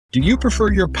Do you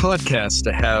prefer your podcast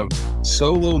to have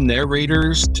solo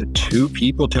narrators to two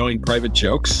people telling private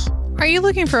jokes? Are you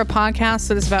looking for a podcast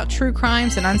that is about true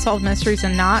crimes and unsolved mysteries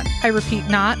and not, I repeat,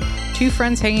 not, two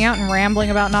friends hanging out and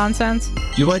rambling about nonsense?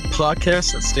 Do you like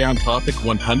podcasts that stay on topic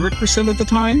 100% of the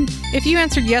time? If you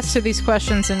answered yes to these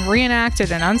questions and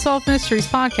reenacted an Unsolved Mysteries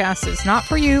podcast, is not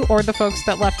for you or the folks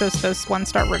that left us those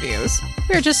one-star reviews.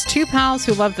 We are just two pals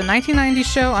who love the 1990s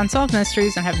show Unsolved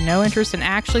Mysteries and have no interest in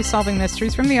actually solving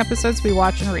mysteries from the episodes we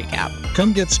watch and recap.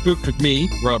 Come get spooked with me,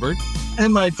 Robert,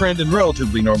 and my friend and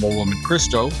relatively normal woman,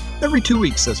 Christo, every 2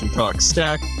 weeks as we talk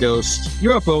stack, ghosts,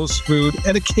 UFOs, food,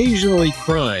 and occasionally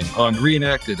crime on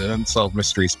Reenacted and Unsolved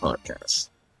Mysteries podcast.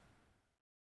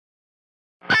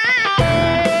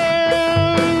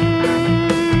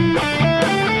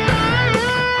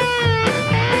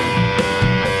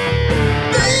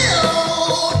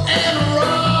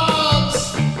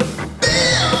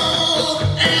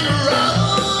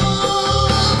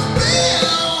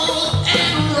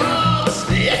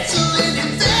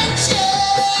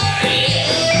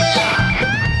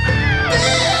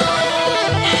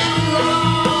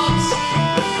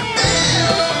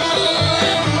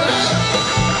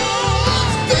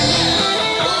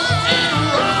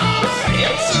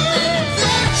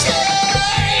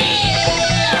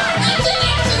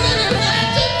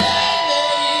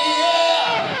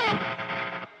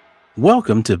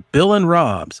 Welcome to Bill and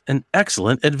Rob's, an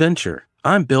excellent adventure.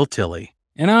 I'm Bill Tilley.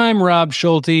 And I'm Rob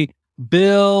Schulte.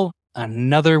 Bill,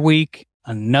 another week,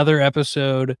 another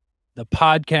episode. The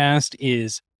podcast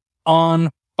is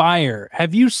on fire.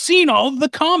 Have you seen all the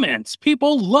comments?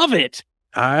 People love it.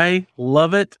 I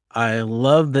love it. I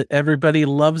love that everybody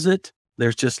loves it.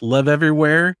 There's just love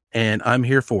everywhere, and I'm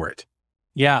here for it.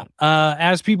 Yeah.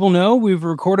 As people know, we've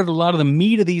recorded a lot of the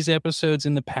meat of these episodes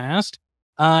in the past.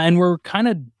 And we're kind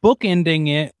of bookending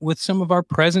it with some of our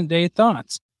present day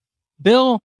thoughts.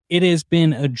 Bill, it has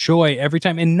been a joy every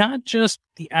time, and not just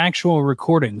the actual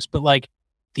recordings, but like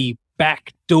the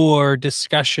backdoor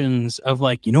discussions of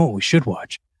like, you know what we should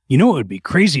watch? You know what would be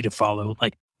crazy to follow?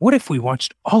 Like, what if we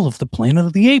watched all of the Planet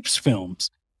of the Apes films?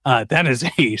 That is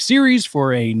a series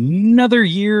for another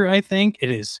year, I think. It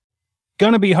is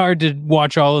going to be hard to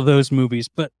watch all of those movies,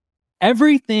 but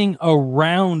everything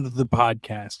around the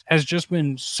podcast has just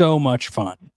been so much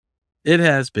fun. It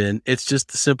has been. It's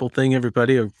just the simple thing,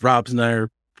 everybody. Rob's and I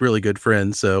are really good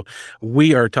friends, so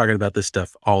we are talking about this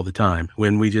stuff all the time.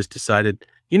 When we just decided,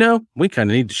 you know, we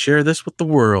kind of need to share this with the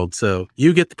world, so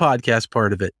you get the podcast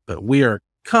part of it, but we are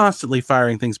constantly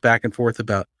firing things back and forth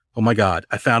about, oh my God,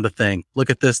 I found a thing.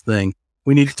 Look at this thing.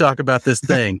 We need to talk about this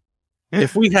thing.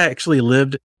 If we had actually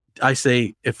lived, I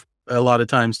say, if a lot of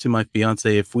times to my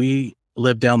fiance, if we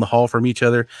lived down the hall from each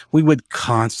other, we would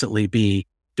constantly be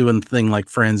doing the thing like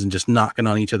friends and just knocking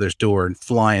on each other's door and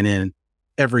flying in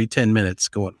every 10 minutes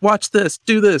going, watch this,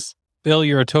 do this. Bill,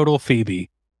 you're a total Phoebe.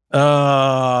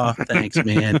 Oh, thanks,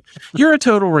 man. You're a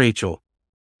total Rachel.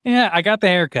 Yeah, I got the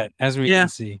haircut, as we can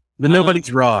see. But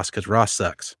nobody's Ross, because Ross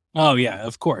sucks. Oh, yeah,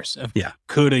 of course. Yeah.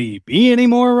 Could he be any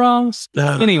more Ross?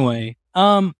 Anyway,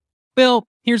 Bill,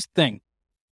 here's the thing.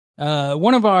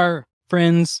 One of our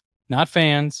friends, not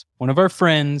fans, one of our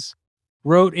friends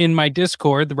wrote in my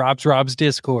Discord, the Rob's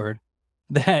Discord,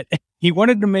 that he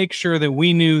wanted to make sure that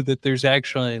we knew that there's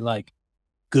actually like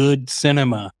good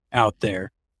cinema out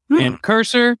there. And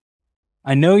Cursor,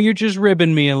 I know you're just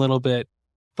ribbing me a little bit,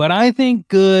 but I think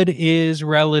good is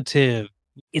relative.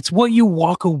 It's what you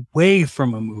walk away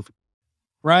from a movie,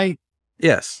 right?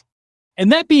 Yes.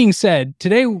 And that being said,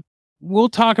 today we'll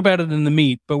talk about it in the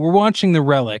meat, but we're watching The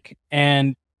Relic,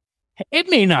 and it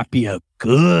may not be a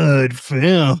good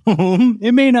film.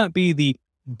 It may not be the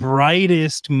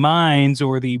brightest minds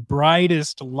or the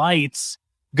brightest lights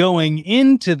going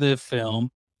into the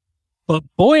film, but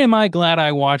boy, am I glad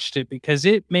I watched it because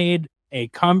it made a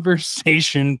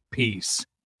conversation piece.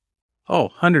 Oh,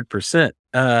 100%.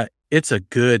 It's a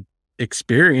good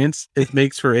experience. It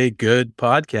makes for a good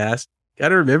podcast. Got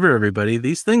to remember, everybody,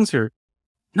 these things are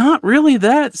not really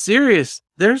that serious.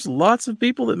 There's lots of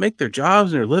people that make their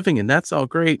jobs and are living, and that's all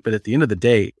great. But at the end of the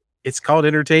day, it's called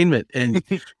entertainment. And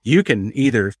you can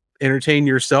either entertain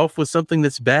yourself with something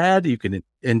that's bad. You can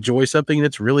enjoy something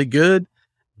that's really good.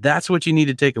 That's what you need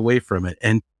to take away from it.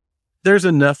 And there's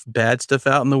enough bad stuff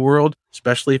out in the world,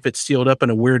 especially if it's sealed up in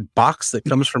a weird box that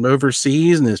comes from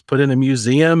overseas and is put in a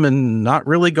museum and not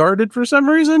really guarded for some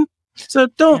reason. So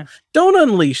don't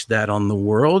unleash that on the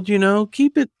world, you know,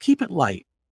 keep it light.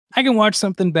 I can watch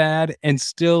something bad and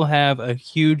still have a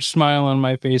huge smile on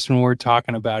my face when we're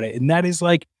talking about it. And that is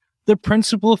like the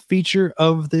principal feature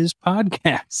of this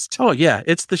podcast. Oh yeah,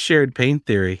 it's the shared pain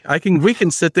theory. We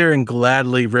can sit there and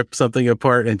gladly rip something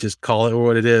apart and just call it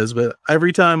what it is. But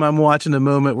every time I'm watching a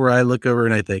moment where I look over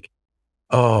and I think,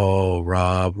 oh,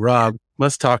 Rob,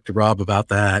 must talk to Rob about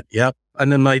that. Yep.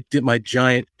 And then my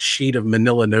giant sheet of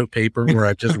manila notepaper where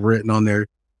I've just written on there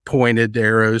pointed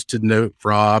arrows to note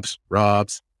Rob's.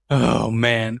 Oh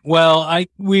man. Well,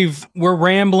 we're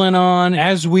rambling on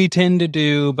as we tend to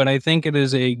do, but I think it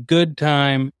is a good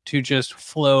time to just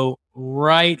flow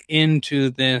right into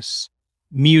this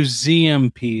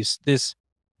museum piece, this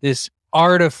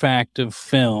artifact of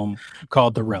film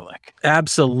called The Relic.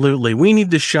 Absolutely. We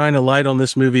need to shine a light on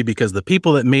this movie because the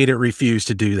people that made it refuse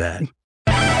to do that.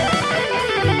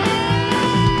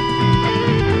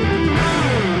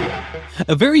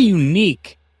 A very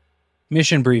unique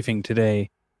mission briefing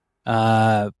today.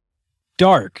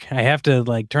 Dark. I have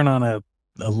to turn on a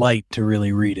light to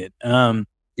really read it.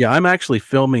 Yeah, I'm actually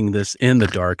filming this in the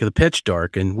dark, the pitch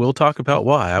dark, and we'll talk about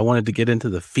why. I wanted to get into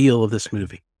the feel of this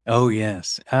movie. Oh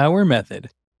yes, we're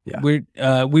method.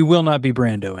 Yeah, we will not be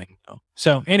brandoing.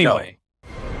 So anyway,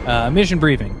 mission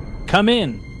briefing. Come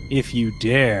in if you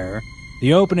dare.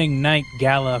 The opening night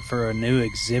gala for a new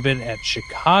exhibit at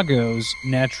Chicago's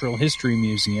Natural History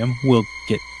Museum, we'll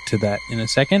get to that in a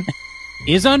second,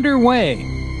 is underway.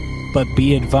 But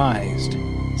be advised,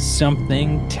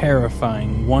 something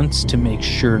terrifying wants to make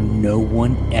sure no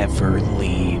one ever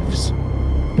leaves.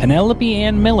 Penelope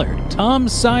Ann Miller, Tom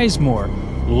Sizemore,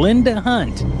 Linda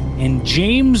Hunt, and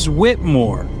James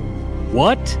Whitmore.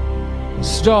 What?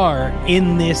 Star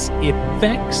in this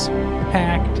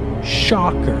effects-packed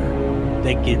shocker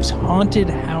that gives haunted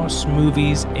house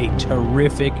movies a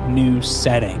terrific new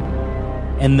setting.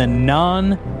 And the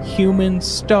non-human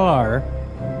star,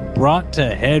 brought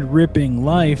to head-ripping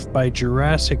life by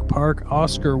Jurassic Park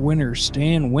Oscar winner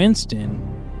Stan Winston,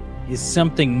 is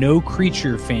something no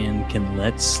creature fan can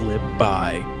let slip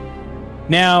by.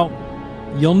 Now,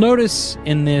 you'll notice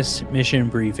in this mission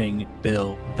briefing,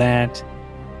 Bill, that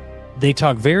they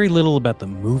talk very little about the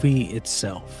movie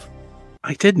itself.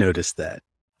 I did notice that.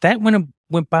 That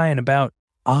went by in about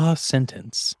a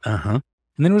sentence. Uh-huh.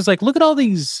 And then it was like, look at all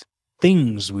these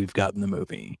things we've got in the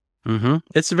movie. Mm-hmm.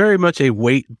 It's very much a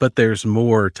wait, but there's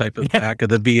more type of back of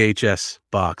the VHS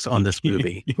box on this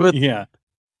movie. With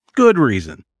good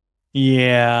reason.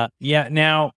 Yeah.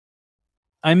 Now,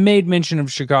 I made mention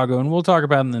of Chicago, and we'll talk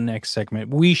about it in the next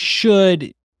segment. We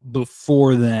should,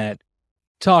 before that,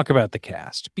 talk about the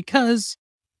cast, because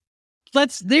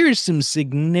there's some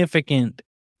significant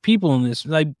people in this.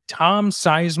 Like Tom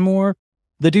Sizemore,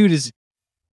 the dude is,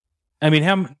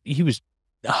 he was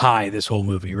high this whole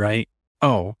movie, right?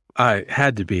 Oh, I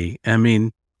had to be.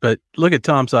 But look at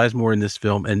Tom Sizemore in this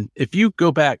film, and if you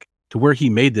go back to where he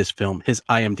made this film, his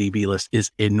IMDb list is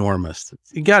enormous.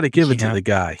 You got to give it to the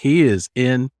guy. He is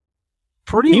in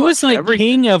pretty. He was like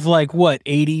king of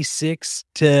 86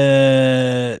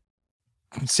 to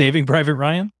Saving Private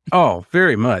Ryan. Oh,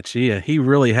 very much. Yeah, he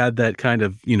really had that kind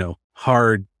of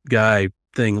hard guy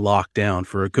thing locked down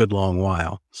for a good long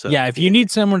while. So yeah, if you need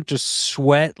someone to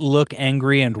sweat, look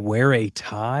angry, and wear a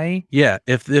tie. Yeah,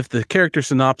 if the character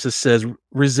synopsis says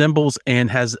resembles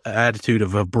and has attitude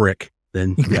of a brick,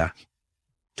 then yeah,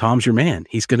 Tom's your man.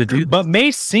 He's going to do but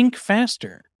may sink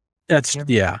faster. That's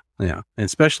yeah, and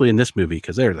especially in this movie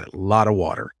because there's a lot of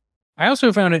water. I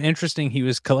also found it interesting he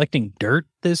was collecting dirt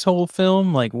this whole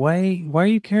film. Like, why are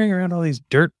you carrying around all these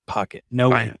dirt pockets? No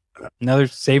way. Another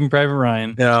Saving Private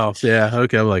Ryan. Oh, yeah.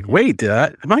 Okay. I'm like, wait,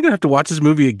 am I going to have to watch this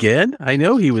movie again? I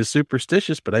know he was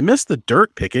superstitious, but I missed the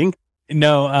dirt picking.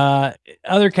 No,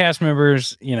 other cast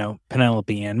members,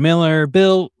 Penelope Ann Miller.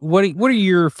 Bill, what are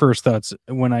your first thoughts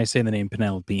when I say the name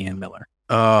Penelope Ann Miller?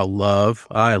 I love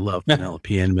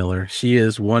Penelope Ann Miller. She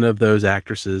is one of those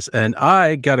actresses. And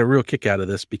I got a real kick out of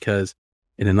this because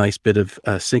in a nice bit of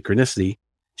synchronicity,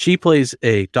 she plays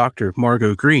a Dr.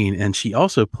 Margot Green, and she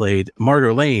also played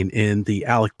Margot Lane in the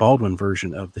Alec Baldwin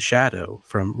version of The Shadow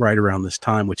from right around this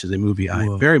time, which is a movie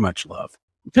I very much love.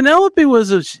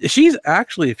 Penelope she's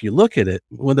actually, if you look at it,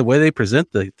 with the way they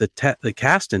present the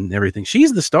cast and everything,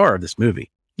 she's the star of this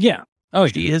movie. Yeah. Oh,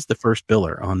 she is the first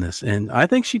biller on this. And I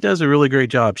think she does a really great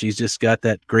job. She's just got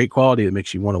that great quality that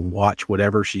makes you want to watch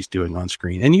whatever she's doing on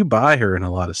screen. And you buy her in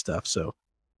a lot of stuff. So,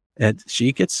 and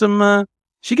she gets an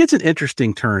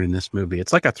interesting turn in this movie.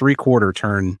 It's like a 3/4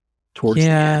 turn towards the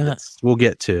end. We'll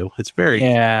get to. It's very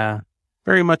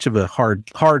much of a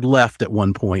hard left at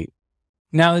one point.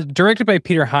 Now, directed by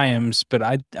Peter Hyams, but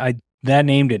I that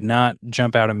name did not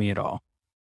jump out at me at all.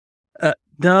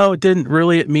 No, it didn't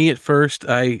really at me at first.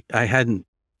 I hadn't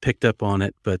picked up on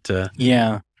it, but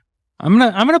yeah, I'm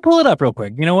gonna pull it up real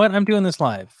quick. You know what? I'm doing this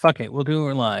live. Fuck it, we'll do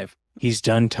it live. He's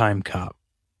done Time Cop.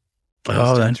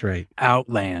 Oh, that's right.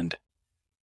 Outland.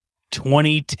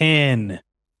 2010.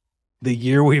 The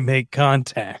year we make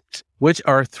contact. Which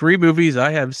are 3 movies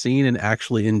I have seen and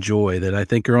actually enjoy that I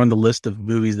think are on the list of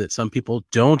movies that some people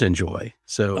don't enjoy.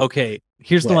 So okay,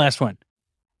 here's the last one.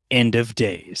 End of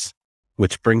Days.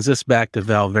 Which brings us back to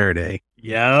Valverde.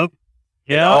 Yep.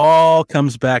 It all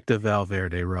comes back to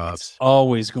Valverde, Rob. It's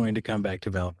always going to come back to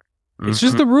Valverde. It's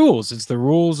just the rules. It's the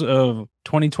rules of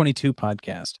 2022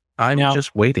 podcast. I'm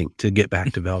just waiting to get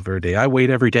back to Valverde. I wait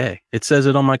every day. It says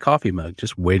it on my coffee mug,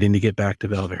 just waiting to get back to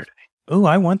Valverde. Oh,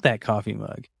 I want that coffee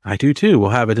mug. I do too.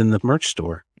 We'll have it in the merch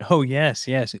store. Oh, yes.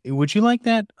 Would you like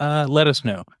that? Let us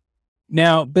know.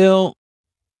 Now, Bill,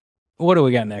 what do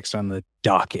we got next on the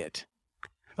docket?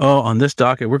 Oh, on this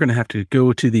docket, we're going to have to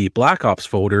go to the Black Ops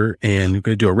folder and we're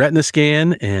going to do a retina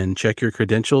scan and check your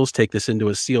credentials, take this into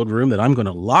a sealed room that I'm going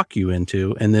to lock you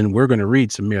into, and then we're going to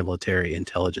read some military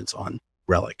intelligence on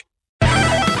Relic.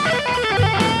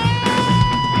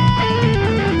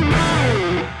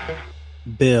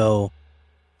 Bill,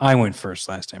 I went first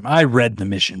last time. I read the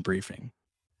mission briefing.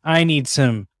 I need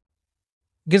some...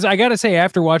 Because I got to say,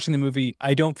 after watching the movie,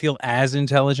 I don't feel as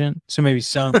intelligent. So maybe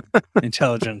some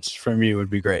intelligence from you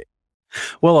would be great.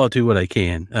 Well, I'll do what I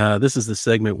can. This is the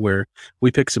segment where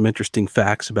we pick some interesting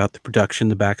facts about the production,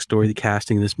 the backstory, the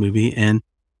casting of this movie. And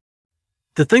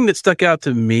the thing that stuck out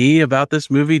to me about this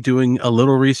movie, doing a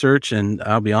little research, and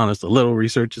I'll be honest, a little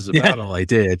research is about all I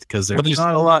did, because there's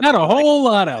not a lot. Not a whole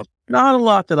lot out. Not a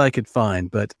lot that I could find,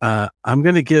 but I'm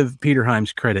going to give Peter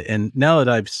Hyams credit. And now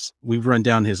that we've run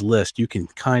down his list, you can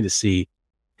kind of see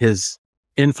his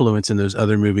influence in those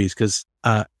other movies, because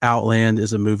Outland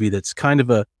is a movie that's kind of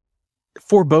a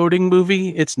foreboding movie.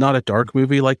 It's not a dark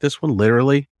movie like this one,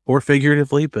 literally or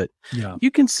figuratively, but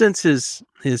you can sense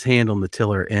his hand on the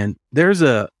tiller. And there's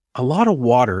a lot of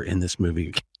water in this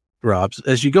movie, Rob.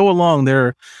 As you go along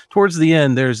there, towards the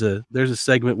end, there's a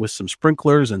segment with some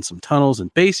sprinklers and some tunnels,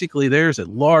 and basically there's a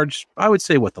large, I would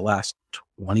say, the last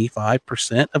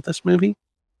 25% of this movie,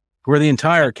 where the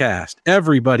entire cast,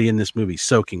 everybody in this movie,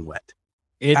 soaking wet.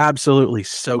 It absolutely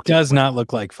soaking. Does not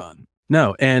look like fun.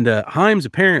 No, and Hyams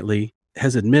apparently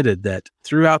has admitted that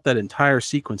throughout that entire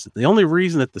sequence, the only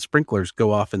reason that the sprinklers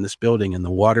go off in this building and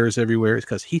the water is everywhere is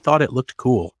because he thought it looked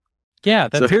cool. Yeah.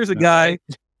 So here's a guy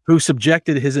who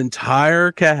subjected his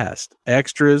entire cast,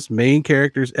 extras, main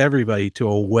characters, everybody, to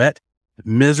a wet,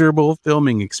 miserable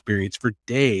filming experience for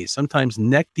days, sometimes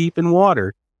neck deep in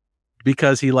water,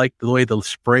 because he liked the way the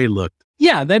spray looked.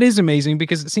 Yeah, that is amazing,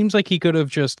 because it seems like he could have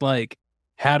just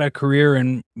had a career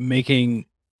in making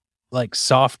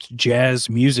soft jazz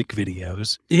music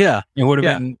videos. Yeah. It would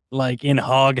have been in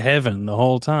hog heaven the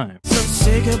whole time. So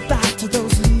say goodbye to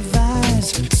those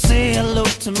Levi's. Say hello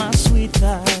to my sweet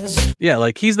thighs. Yeah,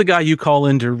 he's the guy you call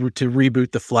in to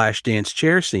reboot the Flashdance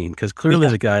chair scene, because clearly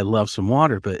the guy loves some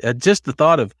water. But just the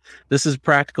thought of this is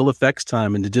practical effects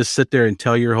time, and to just sit there and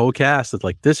tell your whole cast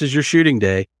that this is your shooting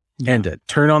day, and to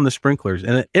turn on the sprinklers,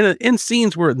 and in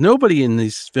scenes where nobody in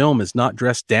this film is not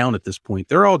dressed down at this point,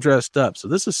 they're all dressed up. So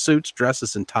this is suits,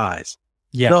 dresses, and ties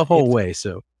the whole way.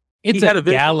 So it's a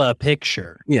gala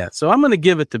picture. Yeah. So I'm going to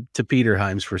give it to Peter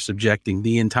Hyams for subjecting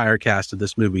the entire cast of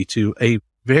this movie to a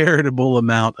veritable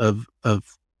amount of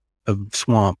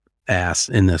swamp ass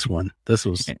in this one. That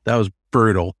was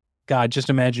brutal. God,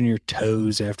 just imagine your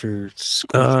toes after.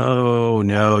 Oh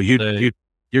no, you're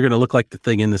going to look like the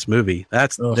thing in this movie.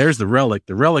 There's the relic.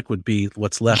 The relic would be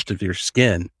what's left of your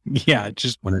skin. Yeah,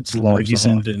 just when it's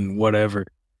poisoned and whatever.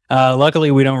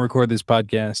 Luckily, we don't record this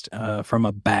podcast from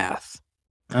a bath.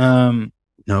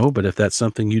 No, but if that's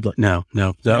something you'd like, no,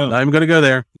 I'm going to go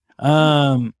there.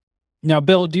 Now,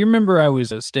 Bill, do you remember I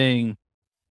was staying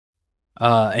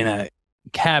in a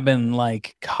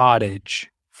cabin-like cottage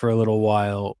for a little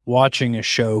while, watching a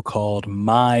show called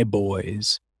My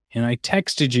Boys? And I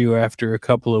texted you after a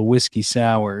couple of whiskey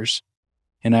sours,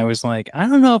 and I was like, I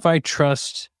don't know if I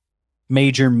trust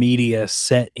major media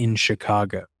set in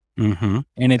Chicago. Mm-hmm.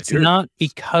 And it's not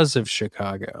because of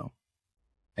Chicago.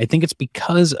 I think it's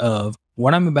because of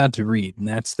what I'm about to read, and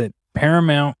that's that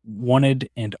Paramount wanted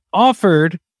and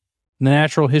offered the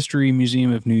Natural History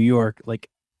Museum of New York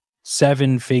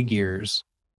 7 figures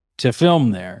to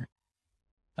film there.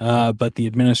 But the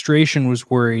administration was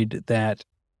worried that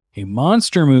a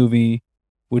monster movie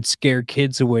would scare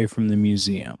kids away from the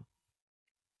museum.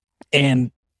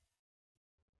 And,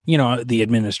 the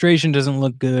administration doesn't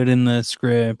look good in the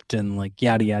script and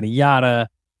yada, yada, yada.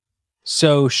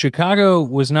 So Chicago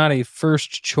was not a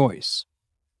first choice.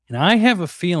 And I have a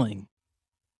feeling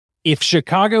if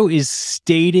Chicago is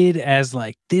stated as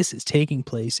like, this is taking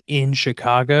place in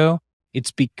Chicago,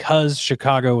 it's because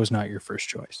Chicago was not your first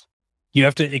choice. You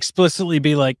have to explicitly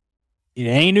be like, it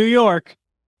ain't New York.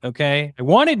 Okay. I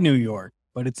wanted New York,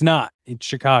 but it's not. It's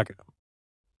Chicago.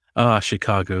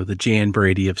 Chicago, the Jan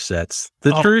Brady of sets,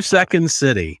 the true second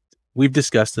city. We've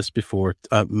discussed this before.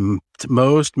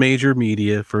 Most major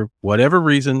media, for whatever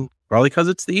reason, probably because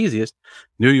it's the easiest,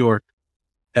 New York,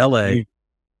 LA.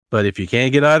 But if you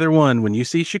can't get either one, when you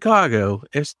see Chicago,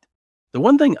 it's the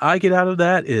one thing I get out of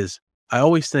that is I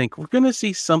always think we're going to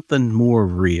see something more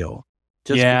real.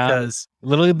 Just because a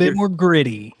little bit more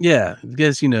gritty. Yeah,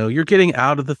 because, you're getting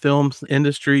out of the film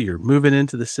industry, you're moving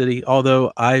into the city.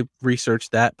 Although I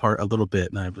researched that part a little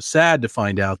bit, and I was sad to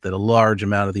find out that a large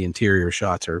amount of the interior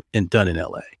shots are done in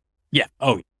LA. Yeah.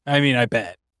 Oh, I mean, I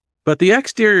bet. But the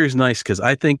exterior is nice because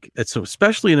I think it's,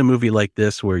 especially in a movie like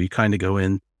this where you kind of go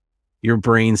in, your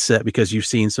brain set because you've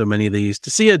seen so many of these,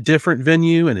 to see a different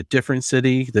venue in a different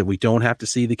city, that we don't have to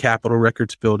see the Capitol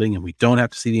Records building and we don't have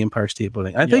to see the Empire State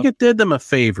Building. I think it did them a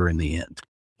favor in the end.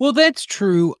 Well, that's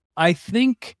true. I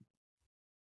think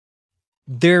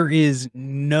there is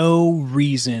no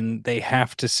reason they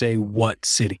have to say what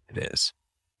city it is.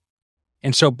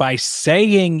 And so by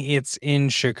saying it's in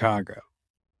Chicago,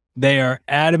 they are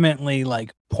adamantly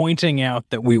like pointing out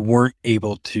that we weren't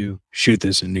able to shoot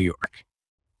this in New York.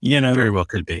 Very well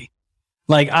could be.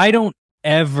 Like, I don't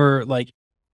ever, like,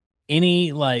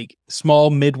 any, like, small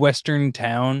Midwestern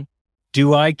town,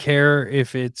 do I care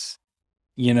if it's,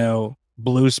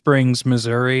 Blue Springs,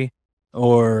 Missouri,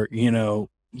 or,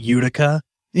 Utica?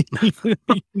 You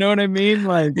know what I mean?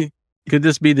 Like, could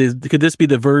this be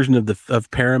the version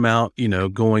of Paramount,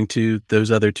 going to those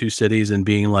other two cities and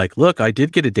being like, look, I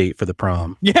did get a date for the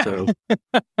prom. Yeah. So.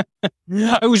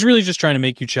 I was really just trying to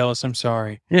make you jealous. I'm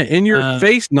sorry. Yeah. In your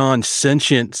face,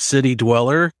 non-sentient city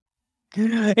dweller.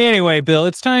 Anyway, Bill,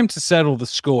 it's time to settle the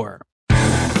score.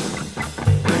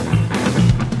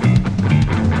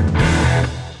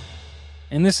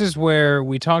 And this is where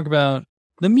we talk about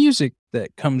the music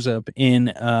that comes up in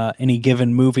any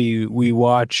given movie we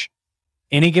watch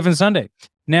any given Sunday.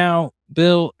 Now,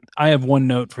 Bill, I have one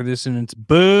note for this, and it's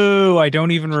boo. I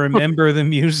don't even remember the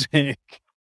music.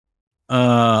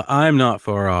 I'm not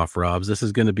far off, Robs. This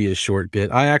is going to be a short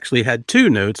bit. I actually had two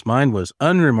notes. Mine was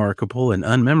unremarkable and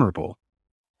unmemorable.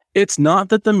 It's not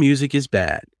that the music is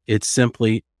bad. It's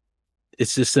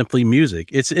just simply music.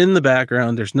 It's in the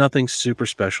background. There's nothing super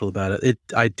special about it.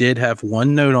 I did have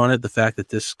one note on it, the fact that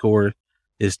this score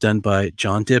is done by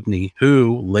John Dibney,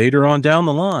 who later on down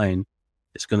the line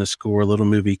is going to score a little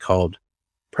movie called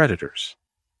Predators.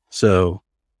 So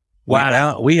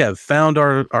wow, we have found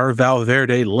our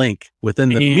Valverde link within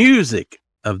the music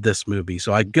of this movie.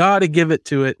 So I got to give it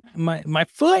to it. My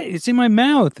foot, it's in my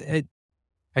mouth.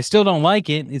 I still don't like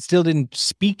it. It still didn't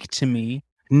speak to me.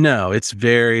 No, it's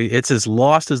as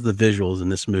lost as the visuals in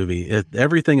this movie.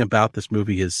 Everything about this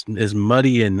movie is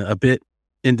muddy and a bit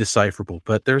indecipherable,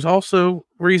 but there's also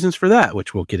reasons for that,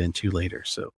 which we'll get into later.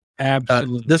 So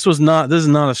absolutely, this is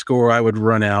not a score I would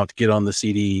run out, get on the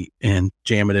CD and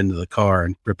jam it into the car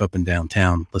and rip up and down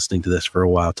town listening to this for a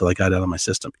while till I got out of my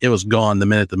system. It was gone the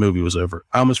minute the movie was over.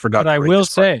 I almost forgot. But I will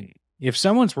say, if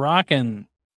someone's rocking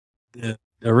the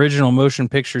original motion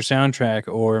picture soundtrack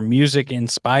or music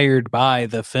inspired by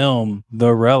the film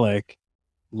The Relic,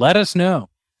 let us know.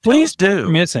 Please do.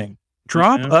 Missing.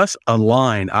 Drop us a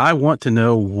line. I want to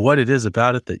know what it is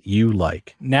about it that you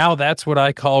like. Now that's what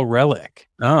I call Relic.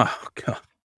 Oh God.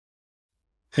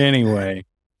 Anyway,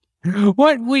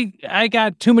 I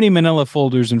got too many manila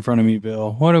folders in front of me,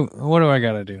 Bill. What do I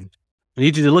got to do? I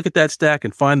need you to look at that stack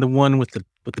and find the one with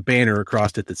the banner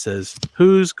across it that says,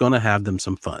 "Who's gonna have them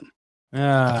some fun?"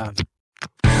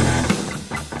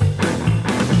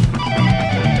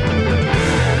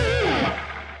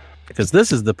 Because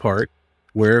this is the part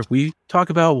where we talk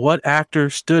about what actor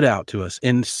stood out to us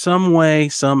in some way,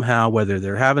 somehow, whether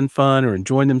they're having fun or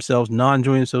enjoying themselves, not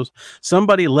enjoying themselves.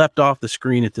 Somebody left off the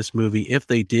screen at this movie. If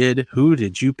they did, who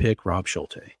did you pick, Rob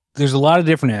Schulte? There's a lot of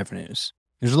different avenues.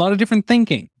 There's a lot of different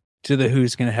thinking to the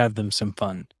who's going to have them some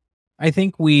fun. I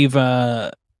think we've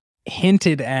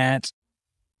hinted at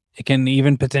it can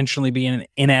even potentially be an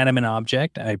inanimate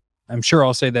object. I'm sure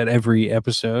I'll say that every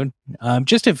episode,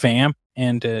 just to vamp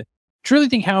and to truly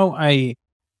think how I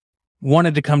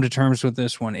wanted to come to terms with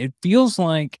this one. It feels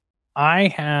like I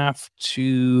have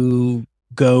to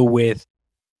go with,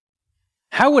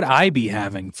 how would I be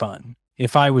having fun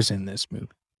if I was in this movie?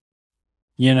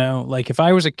 Like if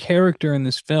I was a character in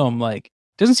this film, like,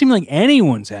 doesn't seem like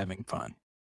anyone's having fun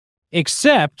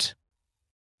except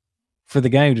for the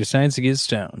guy who decides to get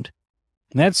stoned.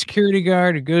 And that security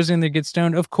guard who goes in there, gets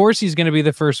stoned. Of course, he's going to be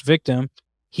the first victim.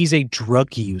 He's a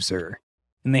drug user.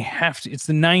 And they have to, it's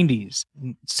the 90s.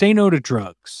 Say no to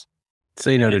drugs.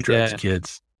 Say no to drugs,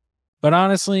 kids. But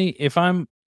honestly, if I'm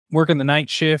working the night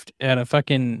shift at a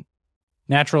fucking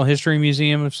natural history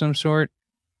museum of some sort,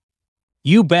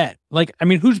 you bet. Like, I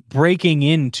mean, who's breaking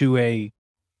into a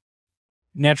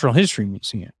natural history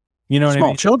museum? You know what I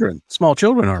mean? Small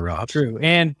children are, Rob. True.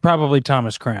 And probably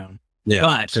Thomas Crown. Yeah,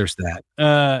 but there's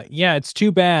that. Yeah, it's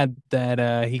too bad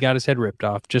that he got his head ripped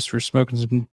off just for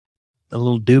smoking a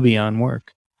little doobie on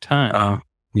work time.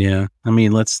 Yeah. I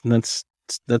mean, let's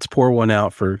pour one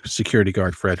out for security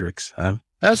guard Fredericks.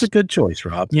 That's a good choice,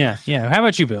 Rob. Yeah. How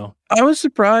about you, Bill? I was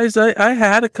surprised. I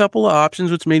had a couple of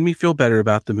options, which made me feel better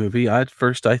about the movie. At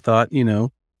first, I thought,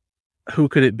 who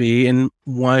could it be? And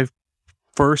my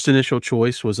first initial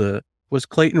choice was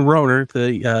Clayton Rohner,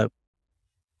 the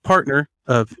partner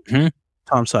of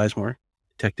Tom Sizemore,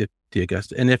 Detective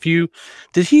D'Augusta. And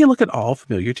did he look at all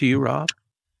familiar to you, Rob?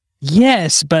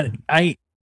 Yes, but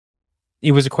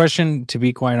it was a question, to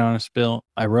be quite honest, Bill,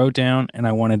 I wrote down and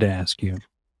I wanted to ask you.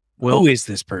 Who is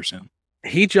this person?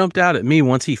 He jumped out at me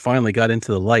once he finally got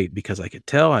into the light because I could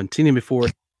tell I'd seen him before.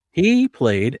 He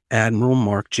played Admiral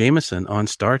Mark Jameson on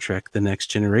Star Trek: The Next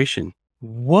Generation.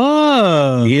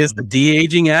 Whoa. He is the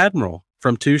de-aging Admiral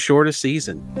from Too Short a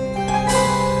Season.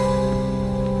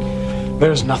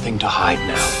 There's nothing to hide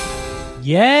now.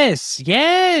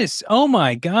 Yes. Oh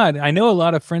my God. I know a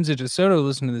lot of friends at DeSoto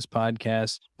listen to this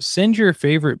podcast. Send your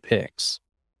favorite pics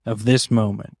of this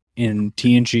moment in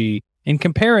TNG and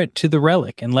compare it to the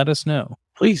Relic and let us know.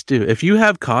 Please do. If you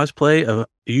have cosplay of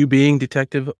you being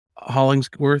Detective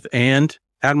Hollingsworth and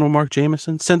Admiral Mark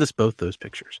Jameson, send us both those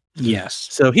pictures. Yes.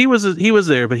 So he was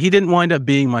there, but he didn't wind up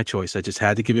being my choice. I just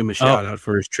had to give him a shout out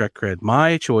for his Trek cred.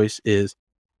 My choice is,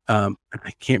 I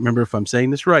can't remember if I'm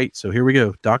saying this right, so here we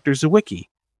go. Dr. Zawicki,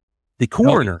 the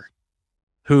coroner,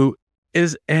 who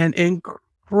is an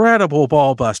incredible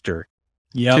ball buster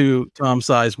to Tom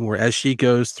Sizemore as she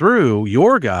goes through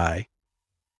your guy,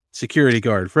 security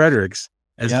guard Fredericks,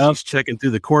 as she's checking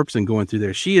through the corpse and going through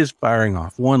there. She is firing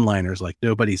off one-liners like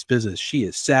nobody's business. She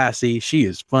is sassy. She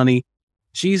is funny.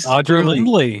 She's Audra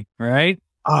Lindley, right?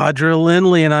 Audra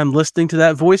Lindley, and I'm listening to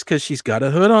that voice because she's got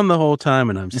a hood on the whole time,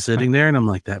 and I'm sitting there and I'm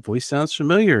like, that voice sounds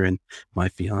familiar. And my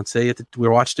fiance, we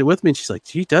watched it with me, and she's like,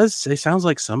 she does say sounds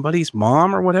like somebody's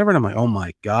mom or whatever. And I'm like, oh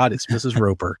my God, it's Mrs.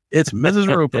 Roper. It's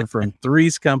Mrs. Roper from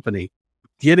Three's Company,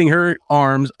 getting her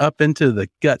arms up into the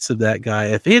guts of that guy.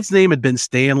 If his name had been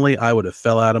Stanley, I would have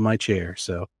fell out of my chair.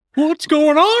 So what's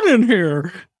going on in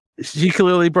here? She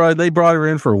clearly they brought her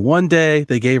in for one day.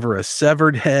 They gave her a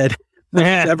severed head,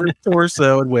 severed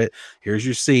torso, and went, here's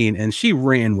your scene. And she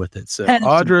ran with it. So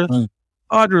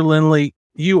Audra Lindley,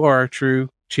 you are a true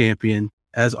champion.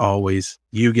 As always,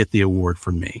 you get the award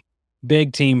from me.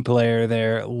 Big team player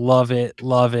there. Love it.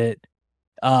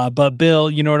 But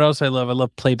Bill, you know what else I love? I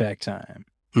love playback time.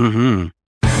 Mm-hmm.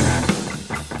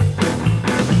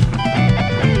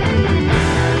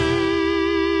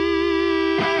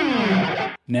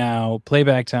 Now,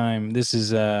 playback time. This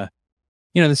is, the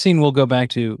scene we'll go back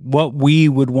to what we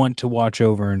would want to watch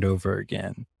over and over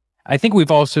again. I think we've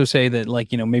also say that,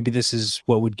 maybe this is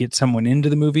what would get someone into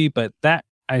the movie, but that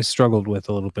I struggled with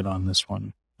a little bit on this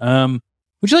one.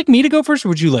 Would you like me to go first, or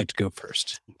would you like to go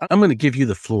first? I'm going to give you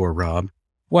the floor, Rob.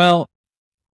 Well,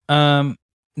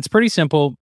 it's pretty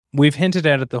simple. We've hinted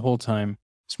at it the whole time.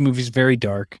 This movie's very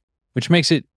dark, which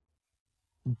makes it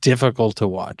difficult to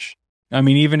watch. I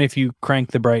mean, even if you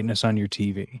crank the brightness on your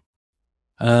TV.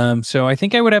 So I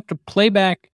think I would have to play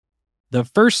back the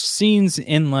first scenes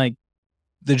in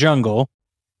the jungle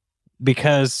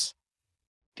because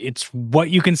it's what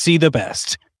you can see the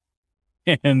best.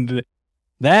 And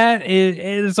that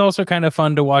is also kind of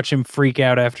fun to watch him freak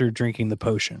out after drinking the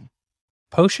potion.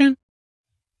 Potion?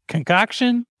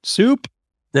 Concoction? Soup?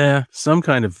 Yeah, some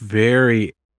kind of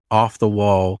very off the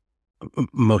wall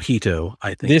mojito,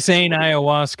 I think. This ain't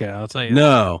ayahuasca, I'll tell you.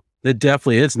 No,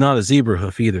 it's not a zebra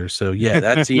hoof either. So yeah,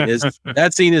 that scene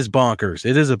is bonkers.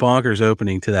 It is a bonkers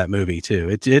opening to that movie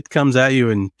too. It comes at you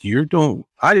and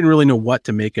I didn't really know what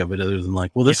to make of it other than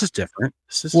this is different.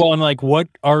 And what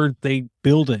are they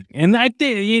building? And I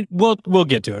think we'll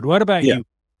get to it. What about you?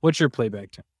 What's your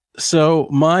playback time? So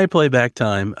my playback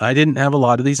time, I didn't have a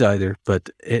lot of these either, but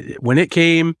when it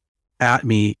came at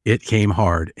me, it came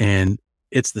hard. And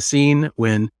it's the scene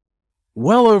when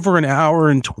well over an hour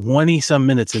and 20 some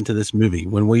minutes into this movie,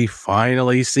 when we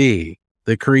finally see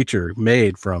the creature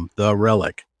made from the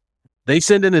Relic, they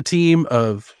send in a team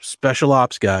of special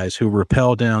ops guys who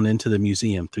rappel down into the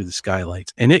museum through the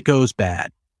skylights, and it goes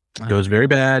bad. It goes very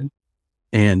bad.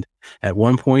 And at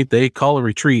one point they call a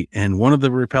retreat, and one of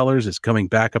the repellers is coming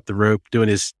back up the rope, doing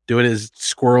his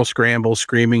squirrel scramble,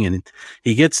 screaming, and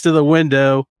he gets to the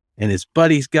window and his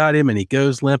buddy's got him and he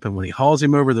goes limp. And when he hauls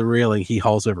him over the railing, he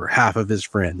hauls over half of his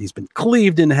friend. He's been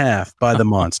cleaved in half by the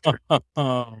monster.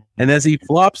 And as he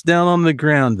flops down on the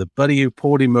ground, the buddy who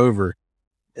pulled him over,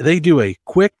 they do a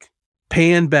quick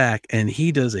pan back and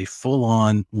he does a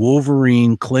full-on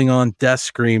Wolverine Klingon death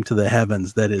scream to the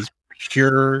heavens that is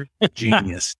pure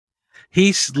genius.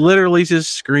 He literally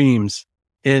just screams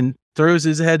and throws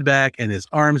his head back and his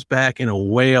arms back in a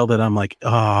wail that I'm like, oh,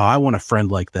 I want a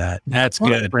friend like that. That's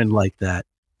good. A friend like that.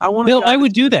 I want. Bill, I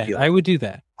would do that. I would do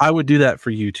that. I would do that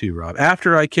for you too, Rob.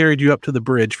 After I carried you up to the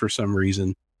bridge for some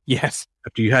reason. Yes.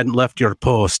 After you hadn't left your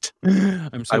post,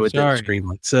 I'm so I would sorry. then scream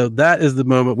like. So that is the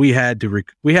moment we had to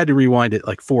rewind it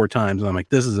like 4 times, and I'm like,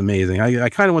 this is amazing. I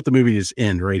kind of want the movie to just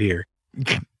end right here.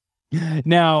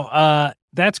 Now,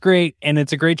 that's great, and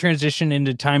it's a great transition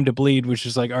into Time to Bleed, which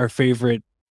is like our favorite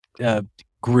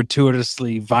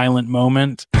gratuitously violent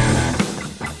moment.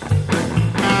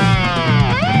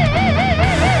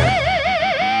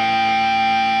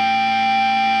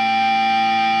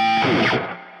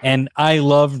 And I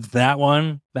loved that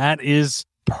one. That is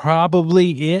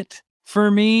probably it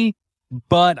for me.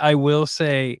 But I will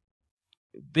say,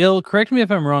 Bill, correct me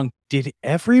if I'm wrong. Did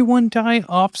everyone die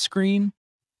off screen?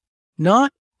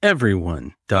 Not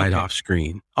everyone died off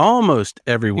screen. Almost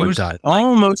everyone died.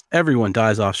 Almost everyone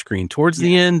dies off screen. Towards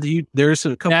the end, there's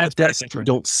a couple of deaths you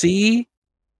don't see,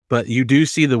 but you do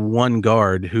see the one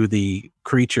guard who the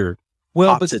creature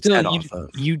pops its head off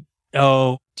of.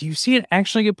 Do you see it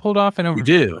actually get pulled off? You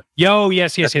do.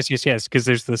 Yes. Because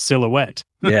there's the silhouette.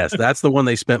 Yes, that's the one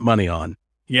they spent money on.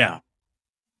 Yeah,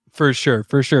 for sure.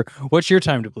 What's your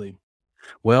Time to Bleed?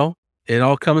 Well, it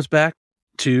all comes back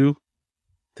to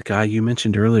the guy you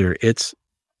mentioned earlier. It's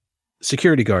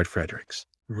security guard Fredericks.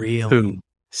 Really? Who,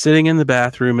 sitting in the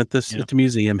bathroom at the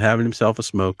museum, having himself a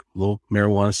smoke, a little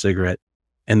marijuana cigarette,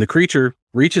 and the creature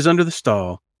reaches under the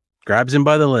stall, grabs him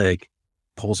by the leg,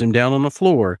 pulls him down on the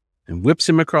floor, and whips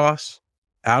him across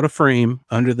out of frame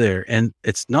under there. And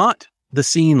it's not the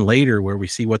scene later where we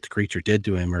see what the creature did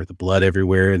to him or the blood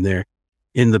everywhere in there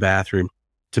in the bathroom.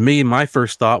 To me, my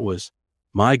first thought was,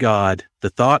 my God, the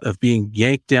thought of being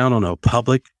yanked down on a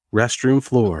public restroom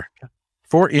floor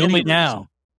for any now.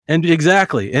 And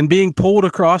exactly. And being pulled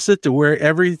across it to where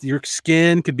your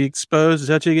skin could be exposed,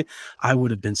 touching it. I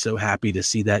would have been so happy to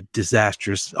see that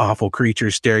disastrous, awful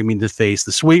creature staring me in the face.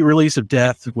 The sweet release of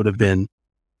death would have been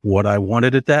what I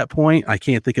wanted at that point. I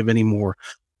can't think of any more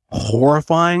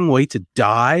horrifying way to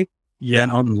die than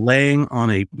on laying on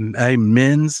a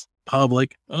men's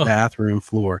public bathroom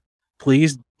floor.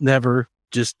 Please never,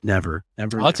 just never.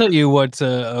 I'll tell you what's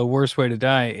a worse way to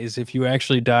die is if you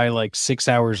actually die like 6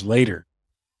 hours later.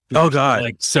 Oh God!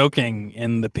 Like soaking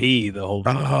in the pee the whole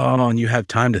time. Oh, and you have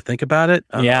time to think about it.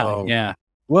 Yeah.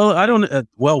 Well, I don't.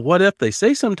 Well, what if they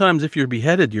say sometimes if you're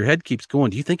beheaded, your head keeps going?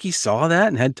 Do you think he saw that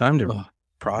and had time to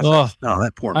process? No,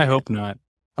 that poor man. I hope not.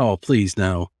 Oh, please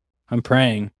no. I'm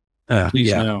praying.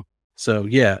 Please no. So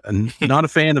yeah, not a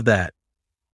fan of that.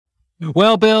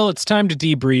 Well, Bill, it's time to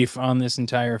debrief on this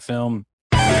entire film.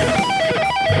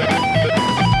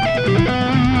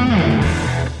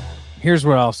 Here's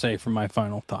what I'll say for my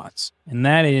final thoughts. And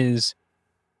that is,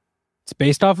 it's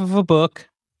based off of a book,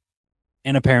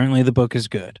 and apparently the book is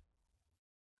good.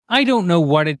 I don't know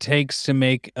what it takes to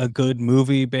make a good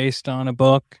movie based on a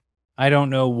book. I don't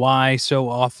know why so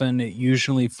often it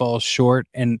usually falls short.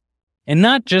 And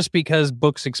not just because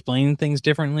books explain things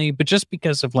differently, but just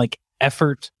because of like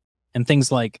effort and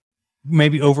things like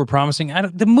maybe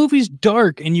overpromising. The movie's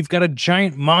dark and you've got a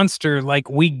giant monster. Like,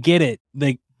 we get it.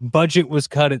 Like, budget was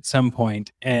cut at some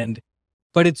point,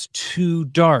 but it's too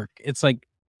dark. It's like,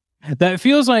 that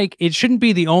feels like it shouldn't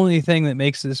be the only thing that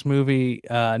makes this movie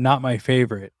not my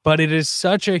favorite, but it is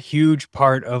such a huge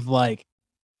part of like,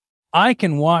 I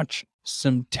can watch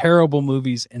some terrible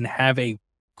movies and have a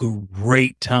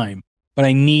great time, but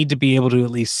I need to be able to at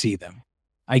least see them.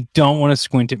 I don't want to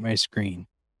squint at my screen.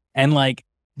 And like,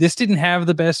 this didn't have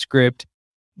the best script.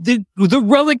 The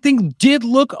Relic thing did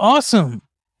look awesome.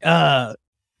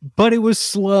 But it was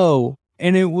slow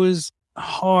and it was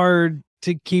hard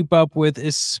to keep up with,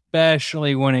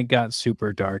 especially when it got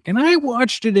super dark. And I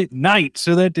watched it at night,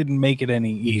 so that didn't make it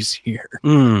any easier.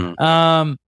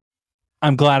 I'm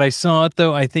glad I saw it,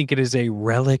 though. I think it is a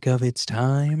relic of its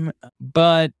time,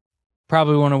 but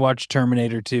probably want to watch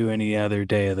Terminator 2 any other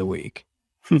day of the week.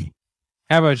 How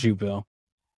about you, Bill?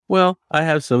 Well, I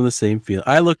have some of the same feel.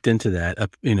 I looked into that.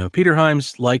 Peter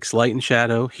Hyams likes light and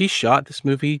shadow. He shot this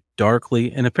movie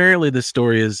darkly, and apparently the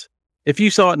story is if you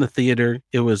saw it in the theater,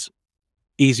 it was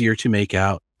easier to make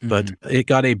out, but it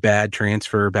got a bad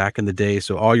transfer back in the day.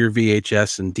 So all your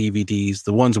VHS and DVDs,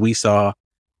 the ones we saw,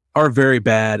 are very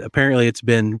bad. Apparently it's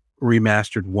been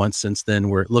remastered once since then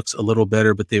where it looks a little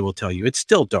better, but they will tell you it's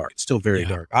still dark. It's still very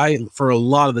dark. For a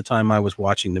lot of the time I was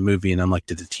watching the movie and I'm like,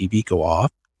 did the TV go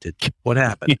off? What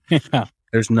happened?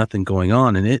 There's nothing going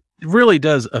on. And it really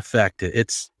does affect it.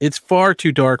 It's far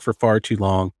too dark for far too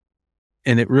long.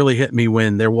 And it really hit me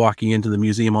when they're walking into the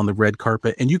museum on the red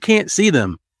carpet and you can't see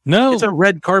them. No, it's a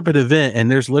red carpet event and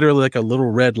there's literally like a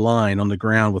little red line on the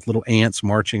ground with little ants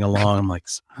marching along. I'm like,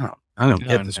 I don't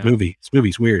get this movie. This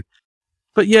movie's weird.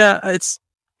 But yeah, it's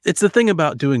the thing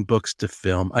about doing books to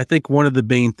film. I think one of the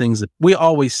main things that we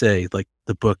always say, like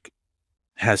the book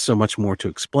has so much more to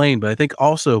explain, but I think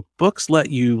also books let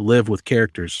you live with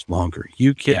characters longer.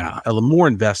 You get more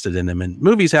invested in them, and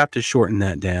movies have to shorten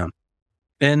that down.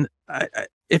 And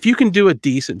if you can do a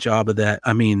decent job of that,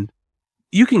 I mean,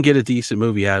 you can get a decent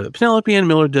movie out of it. Penelope Ann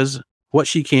Miller does what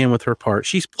she can with her part.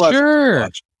 She's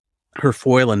her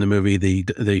foil in the movie,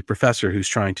 the professor who's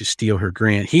trying to steal her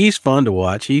grant. He's fun to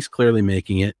watch. He's clearly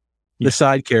making it. The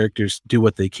side characters do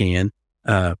what they can.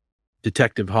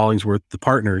 Detective Hollingsworth, the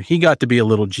partner, he got to be a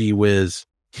little gee whiz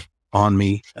on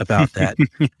me about that,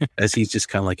 as he's just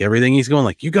kind of like everything he's going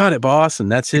like, you got it, boss.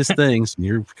 And that's his things. And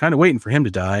you're kind of waiting for him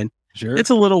to die. And it's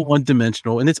a little one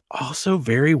dimensional. And it's also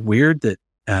very weird that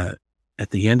at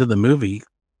the end of the movie,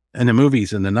 and the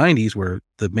movies in the 90s where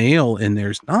the male in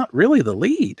there's not really the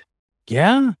lead.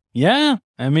 Yeah.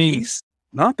 I mean, he's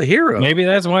not the hero. Maybe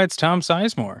that's why it's Tom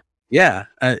Sizemore. Yeah.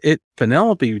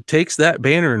 Penelope takes that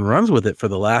banner and runs with it for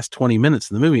the last 20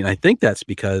 minutes of the movie. And I think that's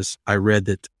because I read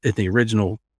that in the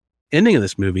original ending of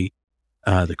this movie,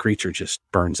 the creature just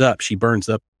burns up. She burns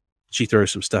up. She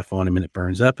throws some stuff on him and it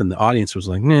burns up. And the audience was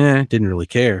like, nah, didn't really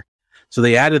care. So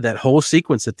they added that whole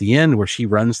sequence at the end where she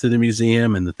runs through the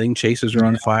museum and the thing chases her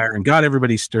on fire and got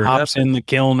everybody stirred up. Hops in the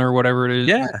kiln or whatever it is.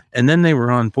 Yeah. And then they were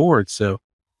on board. So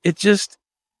the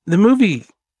movie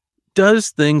does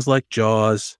things like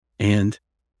Jaws and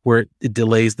where it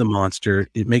delays the monster.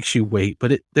 It makes you wait,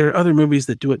 but there are other movies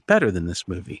that do it better than this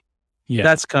movie. Yeah.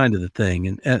 That's kind of the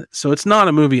thing. And so it's not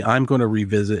a movie I'm going to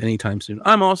revisit anytime soon.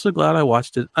 I'm also glad I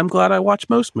watched it. I'm glad I watch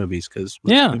most movies because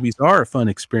movies are a fun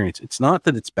experience. It's not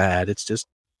that it's bad. It's just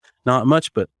not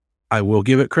much, but I will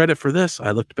give it credit for this.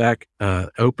 I looked back,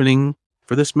 opening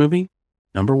for this movie,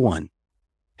 number 1.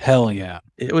 Hell yeah.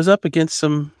 It was up against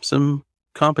some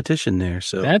competition there.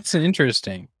 So that's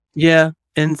interesting. Yeah.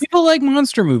 And people like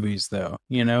monster movies though,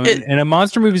 and a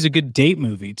monster movie is a good date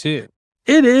movie too.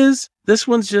 It is. This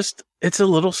one's just, it's a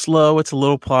little slow. It's a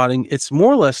little plotting. It's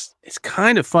more or less, it's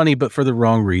kind of funny, but for the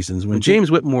wrong reasons. When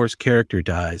James Whitmore's character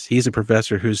dies, he's a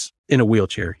professor who's in a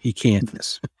wheelchair. He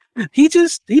can't, he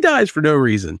dies for no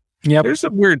reason. Yeah. There's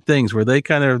some weird things where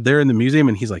they're in the museum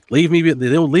and he's like, they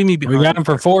don't leave me behind. We got him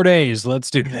for 4 days.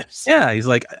 Let's do this. Yeah. He's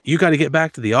like, you got to get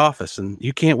back to the office and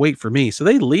you can't wait for me. So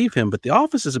they leave him, but the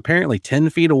office is apparently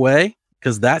 10 feet away.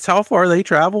 Because that's how far they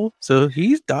travel. So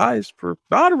he dies for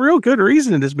not a real good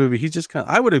reason in this movie. He's just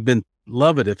I would have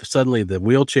love it if suddenly the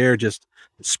wheelchair just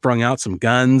sprung out some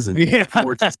guns and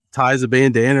or just ties a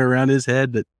bandana around his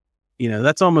head. But,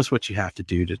 that's almost what you have to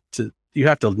do you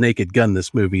have to naked gun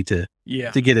this movie to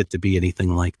get it to be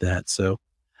anything like that. So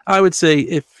I would say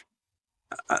if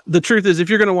the truth is, if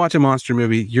you're going to watch a monster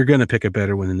movie, you're going to pick a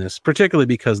better one than this, particularly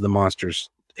because the monster's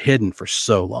hidden for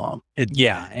so long.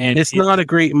 And it's not a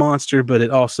great monster, but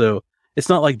it's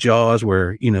not like Jaws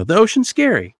where the ocean's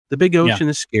scary. The big ocean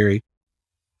is scary.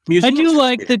 I do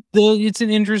like that it's an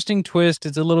interesting twist.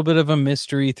 It's a little bit of a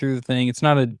mystery through the thing. It's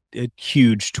not a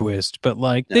huge twist, but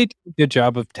they do a good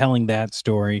job of telling that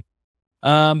story.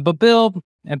 But Bill,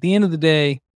 at the end of the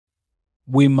day,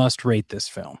 we must rate this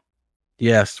film.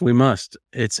 Yes, we must.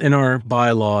 It's in our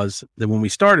bylaws that when we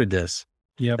started this,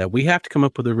 that we have to come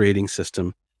up with a rating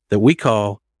system that we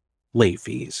call late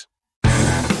fees.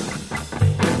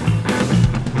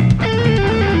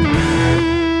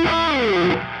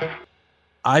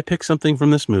 I pick something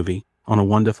from this movie on a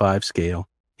 1 to 5 scale,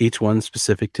 each one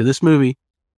specific to this movie,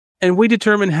 and we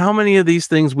determine how many of these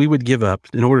things we would give up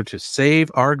in order to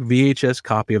save our VHS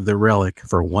copy of The Relic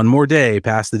for one more day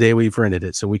past the day we've rented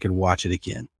it so we can watch it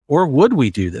again. Or would we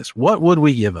do this? What would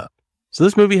we give up? So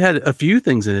this movie had a few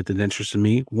things in it that interested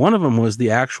me. One of them was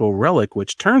the actual relic,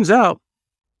 which turns out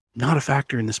not a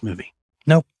factor in this movie.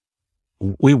 Nope.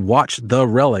 We watched the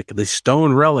relic, the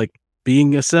stone relic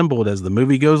being assembled as the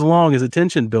movie goes along as a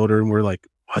tension builder. And we're like,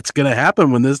 what's going to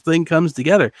happen when this thing comes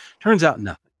together? Turns out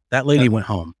nothing. That lady went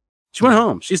home. She went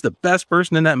home. She's the best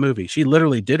person in that movie. She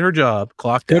literally did her job,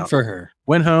 clocked out. Good for her.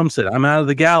 Went home, said, I'm out of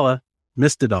the gala,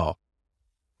 missed it all.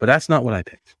 But that's not what I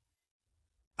picked.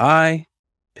 I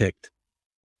picked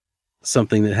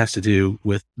something that has to do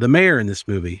with the mayor in this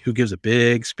movie, who gives a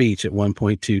big speech at one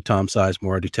point to Tom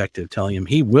Sizemore, a detective, telling him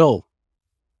he will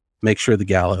make sure the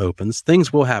gala opens.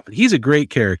 Things will happen. He's a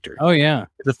great character. Oh, yeah.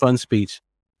 It's a fun speech.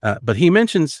 But he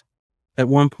mentions at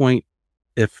one point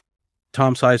if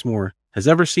Tom Sizemore has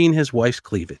ever seen his wife's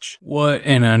cleavage. What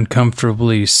an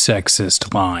uncomfortably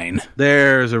sexist line.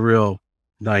 There's a real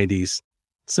 90s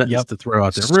sentence to throw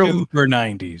out there. Super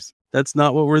 90s. That's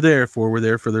not what we're there for. We're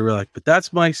there for the Relic. But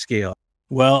that's my scale.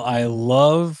 Well, I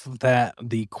love that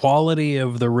the quality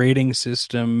of the rating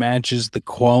system matches the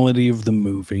quality of the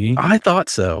movie. I thought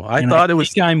so. I thought it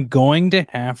was. I'm going to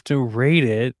have to rate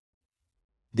it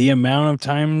the amount of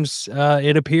times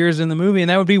it appears in the movie, and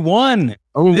that would be 1.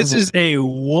 Oh, This is a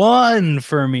 1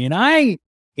 for me, and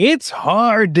it's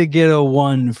hard to get a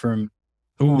 1 from.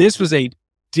 This was a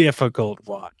difficult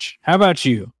watch. How about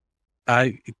you?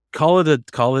 I call it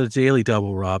a daily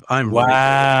double, Rob.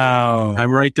 Wow.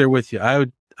 I'm right there with you.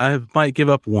 I might give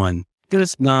up 1.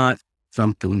 It's not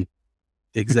something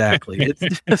exactly.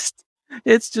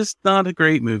 It's just not a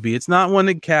great movie. It's not one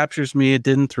that captures me. It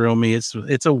didn't thrill me.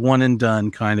 It's a one and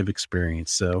done kind of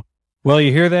experience. So, well,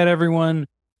 you hear that, everyone?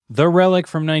 The Relic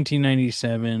from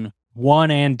 1997,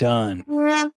 one and done.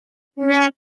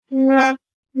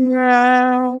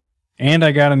 And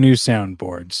I got a new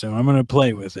soundboard, so I'm going to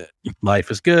play with it. Life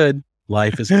is good.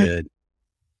 Life is good.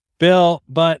 Bill,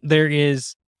 but there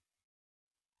is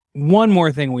one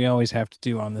more thing we always have to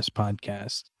do on this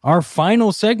podcast. Our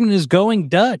final segment is Going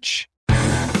Dutch.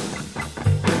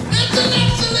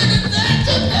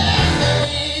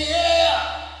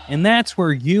 And that's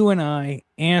where you and I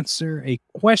answer a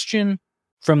question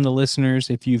from the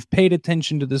listeners. If you've paid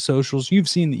attention to the socials, you've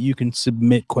seen that you can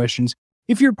submit questions.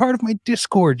 If you're part of my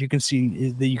Discord, you can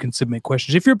see that you can submit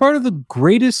questions. If you're part of the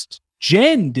Greatest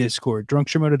Gen Discord,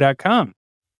 drunkshimoto.com,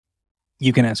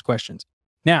 you can ask questions.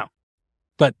 Now,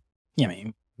 but, I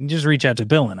mean, you just reach out to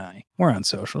Bill and I. We're on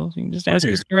socials. You can just ask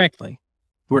us directly.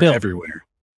 We're Bill, everywhere.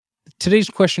 Today's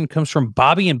question comes from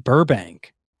Bobby in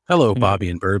Burbank. Hello, Bobby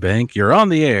in Burbank. You're on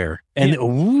the air. And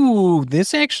ooh,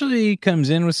 this actually comes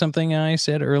in with something I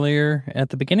said earlier at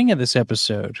the beginning of this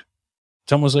episode.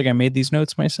 It's almost like I made these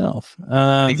notes myself.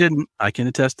 I didn't. I can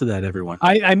attest to that, everyone.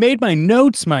 I made my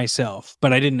notes myself,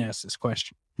 but I didn't ask this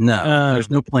question. No, there's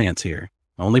no plants here.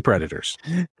 Only predators.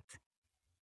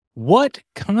 What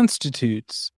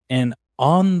constitutes an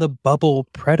on-the-bubble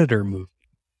predator movie?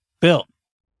 Bill,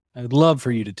 I'd love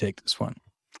for you to take this one.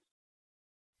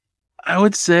 I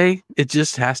would say it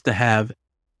just has to have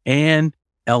an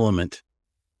element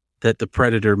that the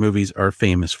Predator movies are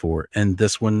famous for. And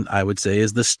this one, I would say,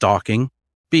 is the stalking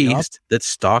beast that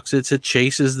stalks it. It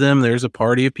chases them. There's a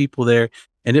party of people there,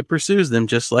 and it pursues them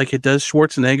just like it does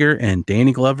Schwarzenegger and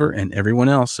Danny Glover and everyone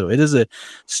else. So it is a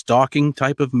stalking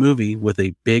type of movie with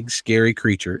a big, scary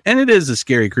creature. And it is a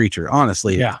scary creature,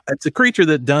 honestly. Yeah. It's a creature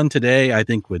that done today, I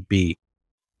think, would be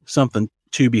something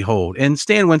to behold. And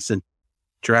Stan Winston,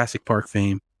 Jurassic Park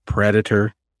fame,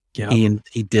 Predator. Yeah.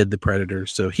 He did the Predator.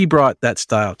 So he brought that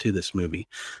style to this movie.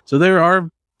 So there are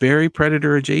very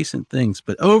Predator adjacent things.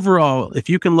 But overall, if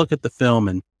you can look at the film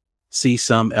and see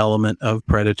some element of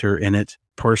Predator in it,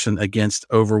 person against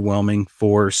overwhelming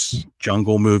force,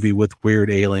 jungle movie with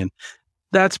weird alien,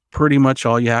 that's pretty much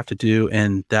all you have to do.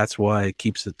 And that's why it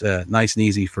keeps it nice and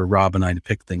easy for Rob and I to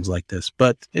pick things like this.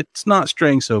 But it's not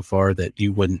straying so far that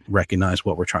you wouldn't recognize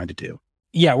what we're trying to do.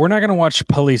 Yeah, we're not going to watch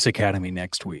Police Academy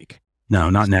next week. No,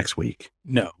 not next week.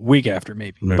 No, week after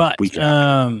maybe. No, but week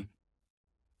after.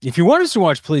 If you want us to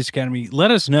watch Police Academy, let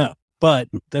us know. But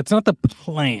that's not the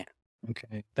plan.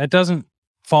 Okay, that doesn't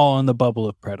fall on the bubble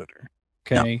of Predator.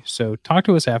 Okay, No. So talk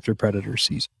to us after Predator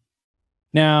season.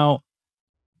 Now,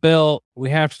 Bill, we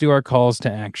have to do our calls to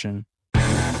action.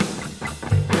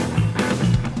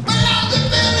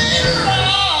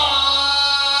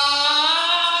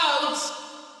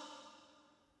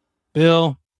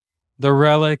 Bill, the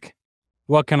Relic,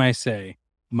 what can I say?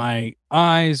 My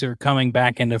eyes are coming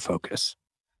back into focus.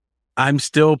 I'm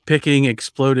still picking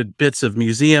exploded bits of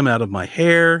museum out of my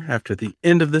hair after the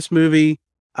end of this movie.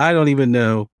 I don't even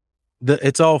know.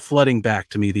 It's all flooding back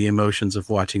to me, the emotions of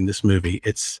watching this movie.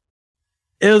 It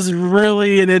was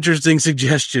really an interesting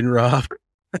suggestion, Rob.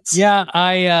 Yeah,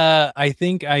 I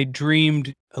think I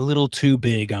dreamed a little too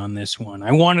big on this one.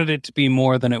 I wanted it to be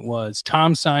more than it was.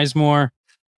 Tom Sizemore,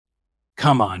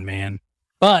 come on, man.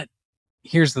 But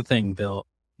here's the thing, Bill.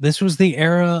 This was the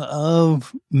era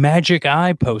of magic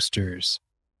eye posters.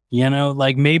 You know,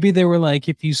 like maybe they were like,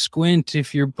 if you squint,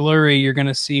 if you're blurry, you're going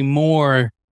to see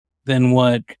more than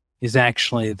what is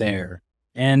actually there.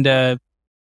 And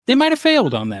They might have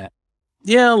failed on that.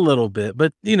 Yeah, a little bit.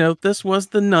 But, this was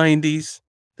the 90s.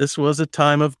 This was a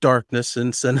time of darkness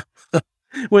and cinema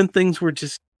when things were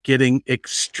just getting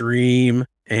extreme.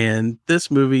 And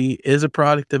this movie is a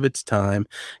product of its time.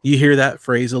 You hear that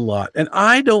phrase a lot. And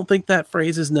I don't think that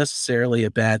phrase is necessarily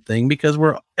a bad thing because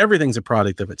everything's a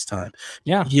product of its time.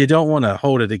 Yeah. You don't want to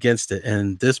hold it against it.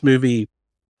 And this movie,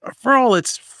 for all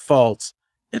its faults,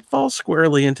 it falls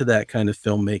squarely into that kind of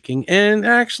filmmaking. And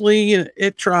actually,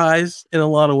 it tries in a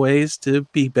lot of ways to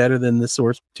be better than the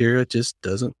source material. It just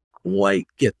doesn't quite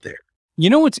get there. You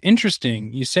know what's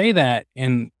interesting? You say that,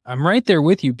 and I'm right there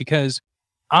with you because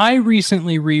I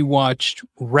recently rewatched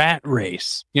Rat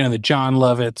Race. The John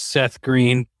Lovitz, Seth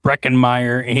Green,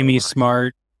 Breckenmeyer, Amy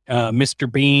Smart, Mr.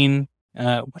 Bean.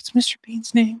 What's Mr.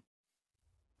 Bean's name?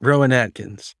 Rowan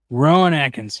Atkins.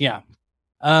 Yeah.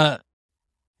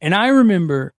 And I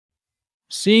remember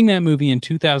seeing that movie in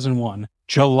 2001,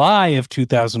 July of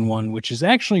 2001, which is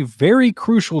actually very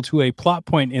crucial to a plot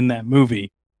point in that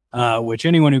movie, which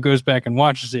anyone who goes back and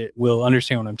watches it will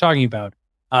understand what I'm talking about.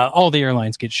 All the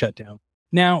airlines get shut down.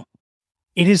 Now,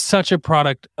 it is such a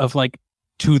product of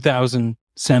 2000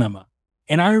 cinema.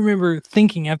 And I remember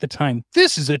thinking at the time,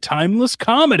 this is a timeless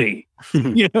comedy.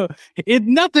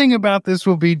 Nothing about this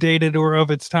will be dated or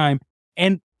of its time.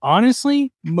 And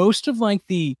honestly, most of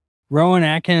the Rowan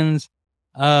Atkins,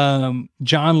 John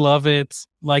Lovitz,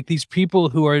 these people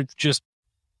who are just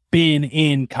been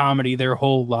in comedy their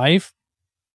whole life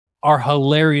are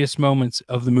hilarious moments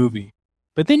of the movie.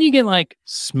 But then you get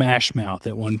Smash Mouth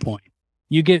at one point.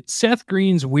 You get Seth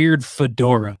Green's weird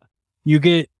fedora. You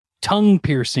get tongue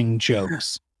piercing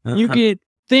jokes. You get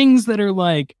things that are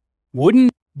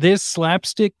wouldn't this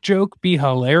slapstick joke be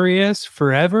hilarious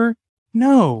forever?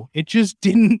 No, it just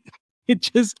didn't.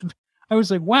 I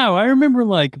was like, wow, I remember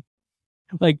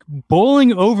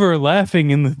bowling over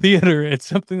laughing in the theater at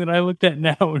something that I looked at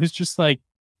now and it's just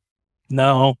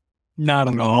no, not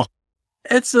at all.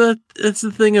 It's the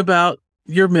thing about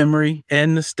your memory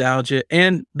and nostalgia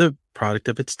and the product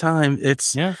of its time.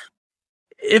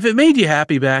 If it made you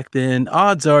happy back then,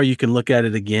 odds are you can look at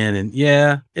it again and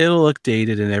it'll look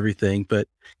dated and everything, but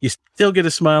you still get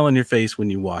a smile on your face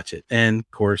when you watch it. And of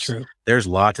course, there's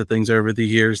lots of things over the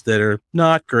years that are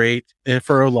not great and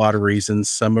for a lot of reasons.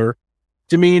 Some are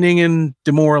demeaning and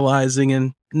demoralizing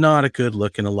and not a good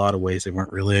look in a lot of ways. They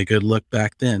weren't really a good look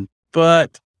back then.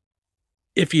 But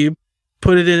if you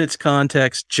put it in its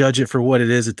context, judge it for what it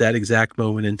is at that exact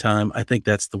moment in time, I think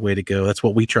that's the way to go. That's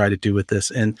what we try to do with this.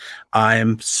 And I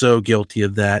am so guilty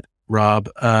of that, Rob.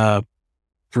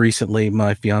 Recently,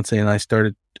 my fiance and I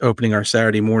started opening our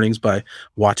Saturday mornings by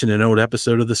watching an old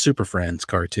episode of the Super Friends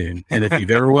cartoon. And if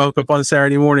you've ever woke up on a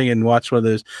Saturday morning and watched one of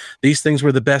those, these things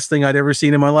were the best thing I'd ever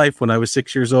seen in my life when I was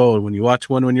 6 years old. When you watch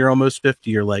one when you're almost 50,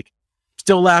 you're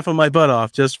still laughing my butt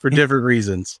off just for different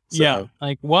reasons. So.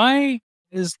 Yeah. Why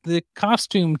is the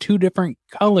costume two different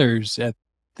colors at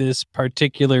this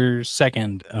particular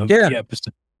second of the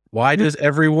episode? Why does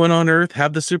everyone on Earth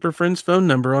have the Super Friends phone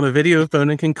number on a video phone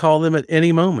and can call them at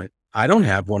any moment? I don't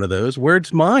have one of those.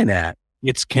 Where's mine at?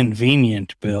 It's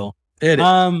convenient, Bill. It is.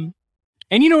 And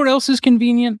you know what else is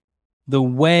convenient? The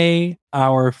way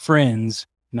our friends,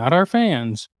 not our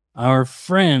fans, our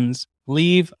friends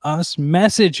leave us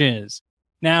messages.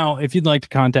 Now, if you'd like to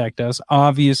contact us,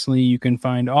 obviously you can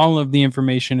find all of the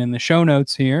information in the show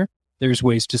notes here. There's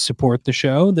ways to support the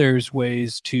show. There's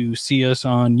ways to see us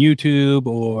on YouTube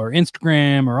or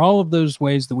Instagram or all of those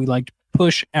ways that we like to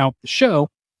push out the show.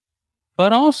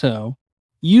 But also,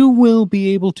 you will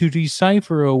be able to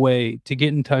decipher a way to get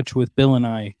in touch with Bill and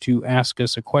I to ask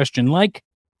us a question like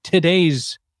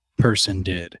today's person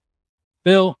did.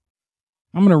 Bill,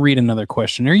 I'm going to read another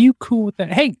question. Are you cool with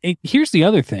that? Hey, here's the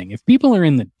other thing. If people are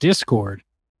in the Discord,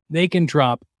 they can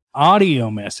drop audio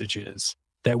messages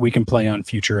that we can play on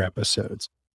future episodes.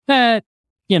 That,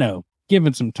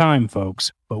 given some time,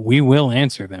 folks, but we will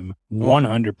answer them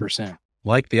 100%.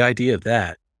 Like the idea of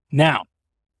that. Now,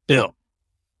 Bill.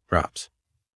 Props.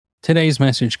 Today's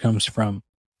message comes from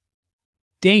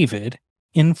David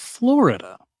in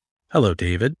Florida. Hello,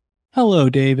 David. Hello,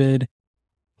 David.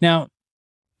 Now,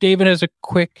 David has a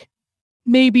quick,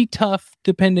 maybe tough,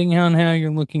 depending on how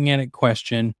you're looking at it,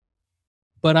 question.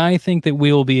 But I think that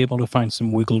we will be able to find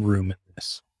some wiggle room in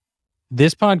this.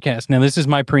 This podcast, now this is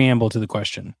my preamble to the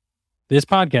question. This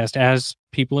podcast, as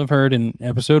people have heard in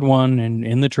episode 1 and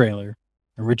in the trailer,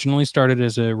 originally started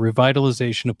as a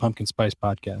revitalization of Pumpkin Spice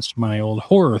Podcast, my old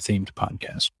horror-themed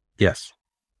podcast. Yes.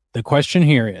 The question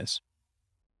here is,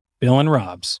 Bill and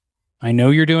Rob's, I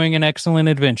know you're doing an excellent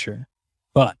adventure,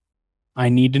 but I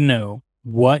need to know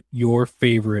what your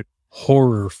favorite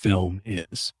horror film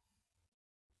is.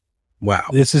 Wow.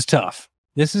 This is tough.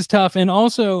 This is tough. And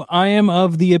also, I am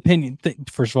of the opinion,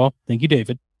 first of all, thank you,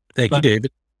 David. Thank you,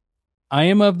 David. I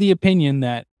am of the opinion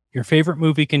that your favorite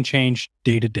movie can change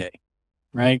day to day,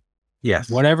 right? Yes.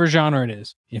 Whatever genre it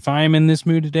is. If I am in this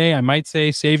mood today, I might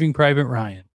say Saving Private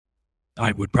Ryan.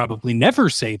 I would probably never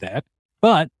say that,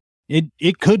 but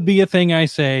it could be a thing I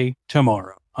say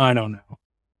tomorrow. I don't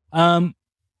know.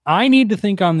 I need to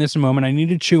think on this a moment. I need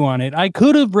to chew on it. I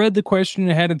could have read the question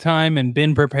ahead of time and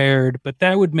been prepared, but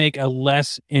that would make a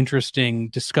less interesting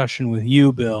discussion with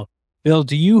you, Bill. Bill,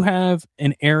 do you have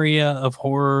an area of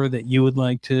horror that you would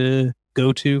like to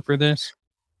go to for this?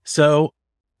 So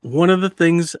one of the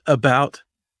things about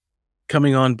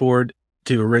coming on board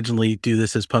to originally do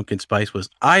this as Pumpkin Spice was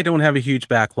I don't have a huge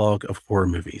backlog of horror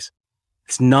movies.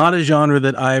 It's not a genre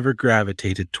that I ever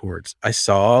gravitated towards. I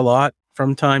saw a lot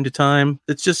from time to time.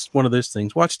 It's just one of those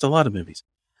things. Watched a lot of movies.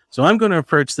 So I'm going to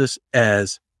approach this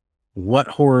as what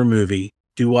horror movie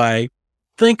do I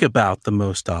think about the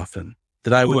most often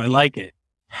that I would I like it.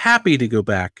 happy to go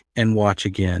back and watch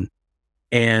again.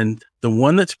 And the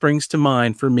one that springs to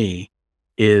mind for me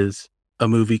is a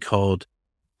movie called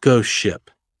Ghost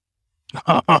Ship.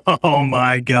 Oh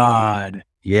my God.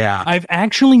 Yeah. I've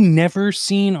actually never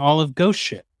seen all of Ghost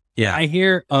Ship. Yeah. I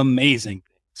hear amazing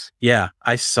things. Yeah.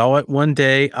 I saw it one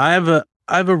day. I have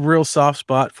a real soft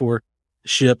spot for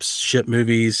ship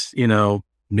movies,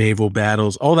 naval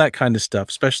battles, all that kind of stuff,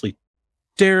 especially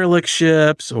derelict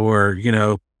ships or,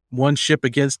 one ship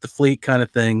against the fleet kind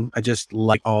of thing. I just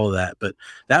like all of that. But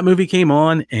that movie came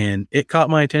on and it caught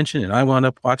my attention and I wound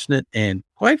up watching it and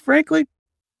quite frankly,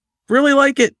 really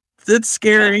like it. It's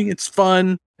scary. It's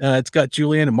fun. It's got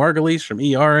Juliana Margulies from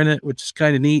ER in it, which is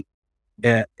kind of neat.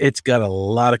 It's got a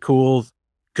lot of cool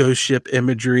ghost ship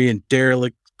imagery and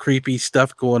derelict creepy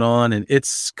stuff going on. And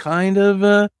it's kind of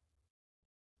a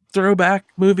throwback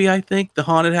movie, I think, the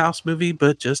haunted house movie,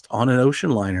 but just on an ocean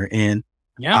liner. And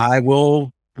Yeah. I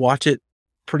will watch it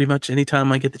pretty much anytime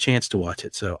I get the chance to watch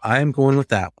it. So I am going with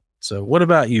that one. So what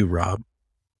about you, Rob?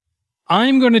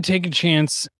 I'm going to take a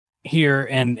chance here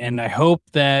and I hope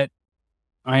that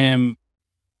my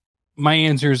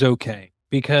answer is okay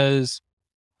because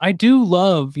I do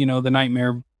love, the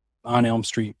Nightmare on Elm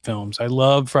Street films. I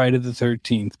love Friday the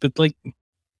 13th, but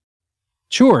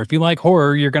sure, if you like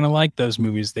horror, you're going to like those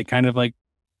movies. They kind of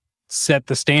set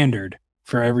the standard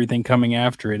for everything coming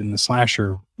after it in the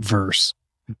slasher verse.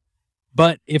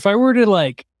 But if I were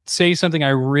to say something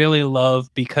I really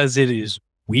love because it is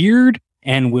weird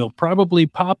and will probably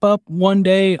pop up one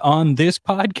day on this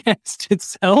podcast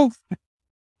itself,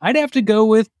 I'd have to go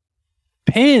with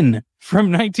Pin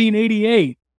from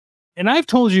 1988. And I've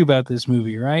told you about this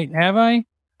movie, right? Have I?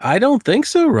 I don't think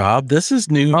so, Rob. This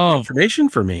is new information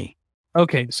for me.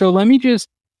 Okay, so let me just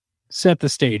set the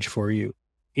stage for you.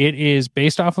 It is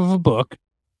based off of a book.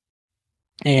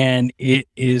 And it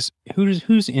is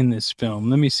who's in this film?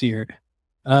 Let me see here.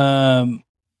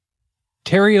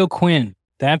 Terry O'Quinn.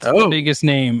 That's the biggest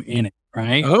name in it,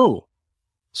 right? Oh.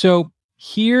 So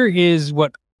here is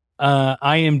what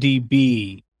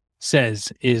IMDb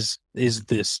says is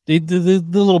this the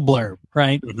little blurb,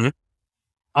 right? Mm-hmm.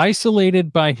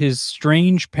 Isolated by his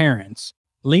strange parents,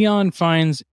 Leon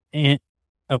finds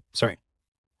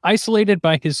Isolated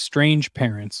by his strange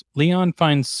parents, Leon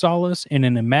finds solace in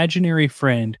an imaginary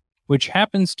friend, which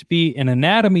happens to be an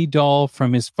anatomy doll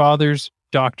from his father's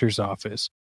doctor's office.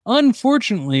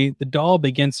 Unfortunately, the doll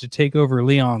begins to take over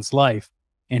Leon's life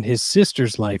and his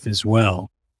sister's life as well.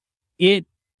 It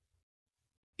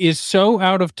is so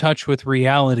out of touch with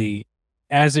reality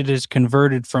as it is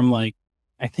converted from I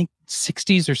think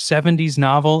 60s or 70s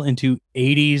novel into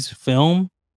 80s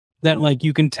film that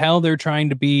you can tell they're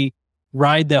trying to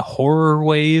ride the horror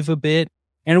wave a bit.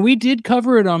 And we did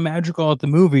cover it on Magical at the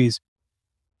Movies.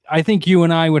 I think you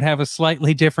and I would have a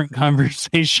slightly different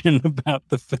conversation about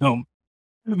the film,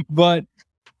 but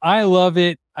I love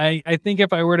it. I think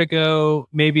if I were to go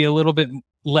maybe a little bit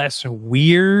less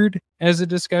weird as a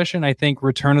discussion, I think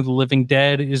Return of the Living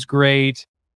Dead is great.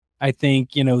 I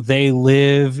think, They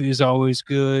Live is always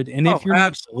good. And if you're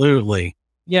absolutely,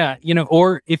 yeah,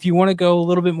 or if you want to go a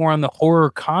little bit more on the horror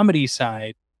comedy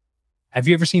side, have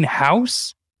you ever seen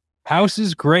House? House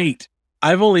is great.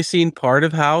 I've only seen part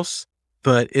of House,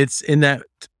 but it's in that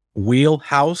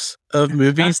wheelhouse of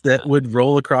movies that would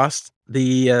roll across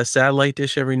the satellite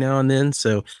dish every now and then.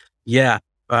 So yeah,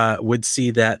 would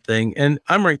see that thing. And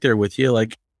I'm right there with you.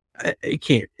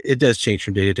 It does change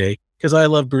from day to day because I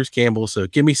love Bruce Campbell. So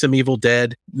give me some Evil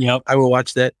Dead. Yep. I will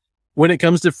watch that. When it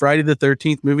comes to Friday the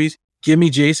 13th movies, give me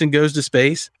Jason Goes to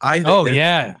Space.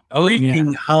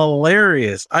 Freaking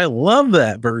hilarious. I love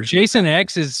that version. Jason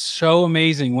X is so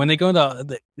amazing. When they go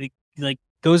the like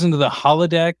goes into the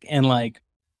holodeck and like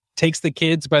takes the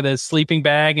kids by the sleeping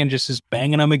bag and just is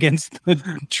banging them against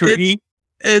the tree.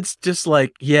 It's just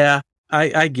like, yeah,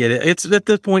 I get it. It's at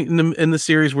the point in the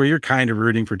series where you're kind of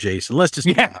rooting for Jason. Let's just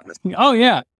be honest. Oh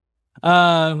yeah.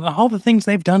 All the things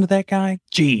they've done to that guy.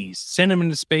 Jeez, send him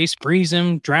into space, freeze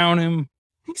him, drown him.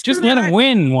 Just let him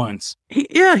win once.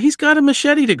 He's got a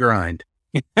machete to grind.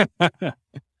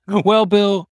 Well,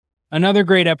 Bill, another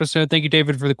great episode. Thank you,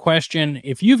 David, for the question.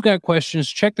 If you've got questions,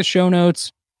 check the show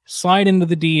notes, slide into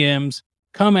the DMs,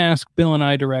 come ask Bill and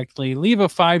I directly. Leave a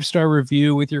 5-star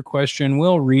review with your question.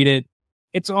 We'll read it.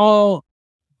 It's all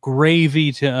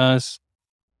gravy to us.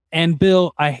 And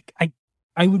Bill, I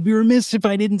would be remiss if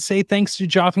I didn't say thanks to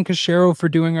Joffin Cachero for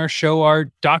doing our show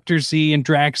art, Dr. Z and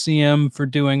Draxium for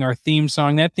doing our theme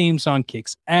song. That theme song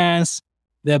kicks ass.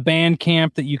 The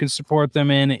Bandcamp that you can support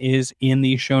them in is in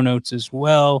the show notes as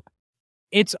well.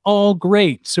 It's all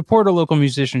great. Support a local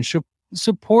musician.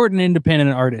 Support an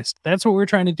independent artist. That's what we're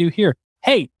trying to do here.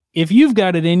 Hey, if you've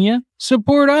got it in you,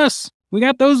 support us. We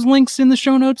got those links in the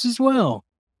show notes as well.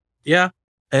 Yeah,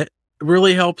 it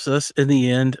really helps us in the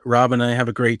end. Rob and I have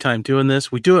a great time doing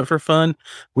this. We do it for fun.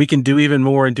 We can do even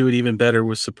more and do it even better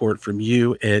with support from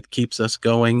you. It keeps us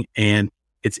going, and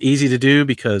it's easy to do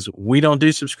because we don't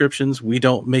do subscriptions. We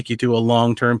don't make you do a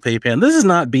long-term pay plan. This is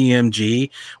not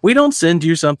BMG. We don't send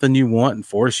you something you want and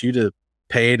force you to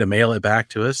pay to mail it back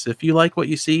to us. If you like what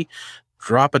you see,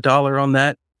 drop $1 on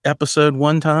that episode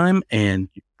one time and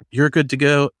you're good to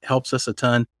go. It helps us a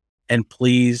ton. And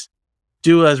please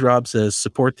do as Rob says,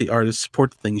 support the artists,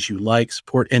 support the things you like,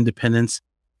 support independence,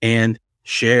 and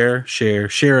share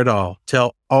it all.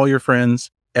 Tell all your friends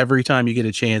every time you get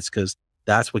a chance, because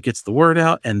that's what gets the word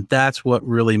out, and that's what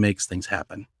really makes things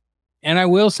happen. And I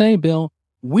will say, Bill,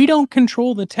 we don't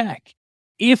control the tech.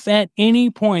 If at any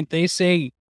point they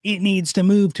say it needs to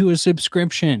move to a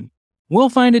subscription, we'll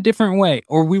find a different way,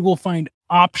 or we will find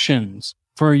options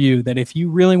for you that if you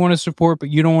really want to support, but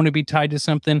you don't want to be tied to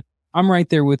something, I'm right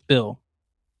there with Bill.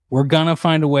 We're going to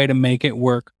find a way to make it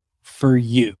work for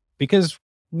you, because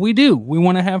we do. We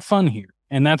want to have fun here,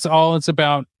 and that's all it's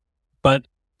about. But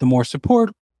the more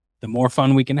support, the more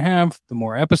fun we can have, the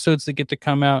more episodes that get to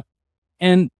come out.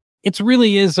 And it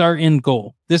really is our end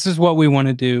goal. This is what we want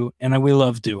to do, and we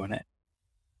love doing it.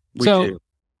 We do.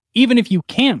 Even if you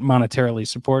can't monetarily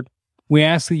support, we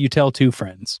ask that you tell 2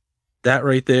 friends. That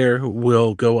right there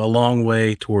will go a long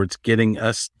way towards getting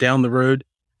us down the road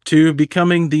to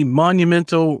becoming the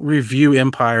monumental review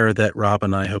empire that Rob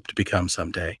and I hope to become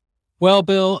someday. Well,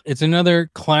 Bill, it's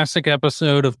another classic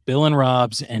episode of Bill and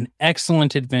Rob's An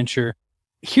Excellent Adventure.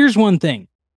 Here's one thing.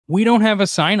 We don't have a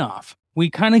sign-off. We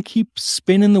kind of keep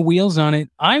spinning the wheels on it.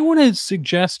 I want to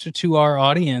suggest to our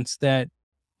audience that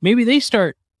maybe they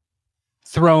start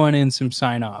throwing in some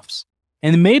sign-offs.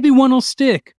 And maybe one will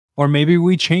stick, or maybe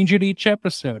we change it each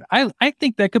episode. I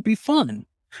think that could be fun.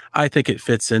 I think it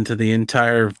fits into the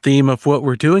entire theme of what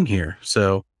we're doing here.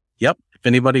 So, yep, if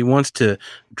anybody wants to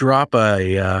drop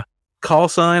a call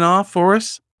sign off for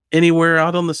us anywhere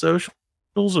out on the socials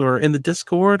or in the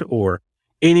Discord or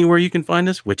anywhere you can find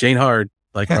us, which ain't hard.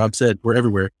 Like Rob said, we're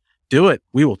everywhere. Do it.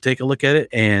 We will take a look at it.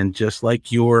 And just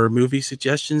like your movie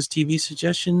suggestions, TV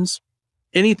suggestions,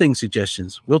 anything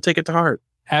suggestions, we'll take it to heart.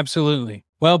 Absolutely.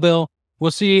 Well, Bill,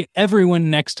 we'll see everyone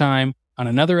next time on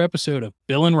another episode of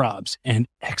Bill and Rob's An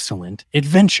Excellent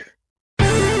Adventure.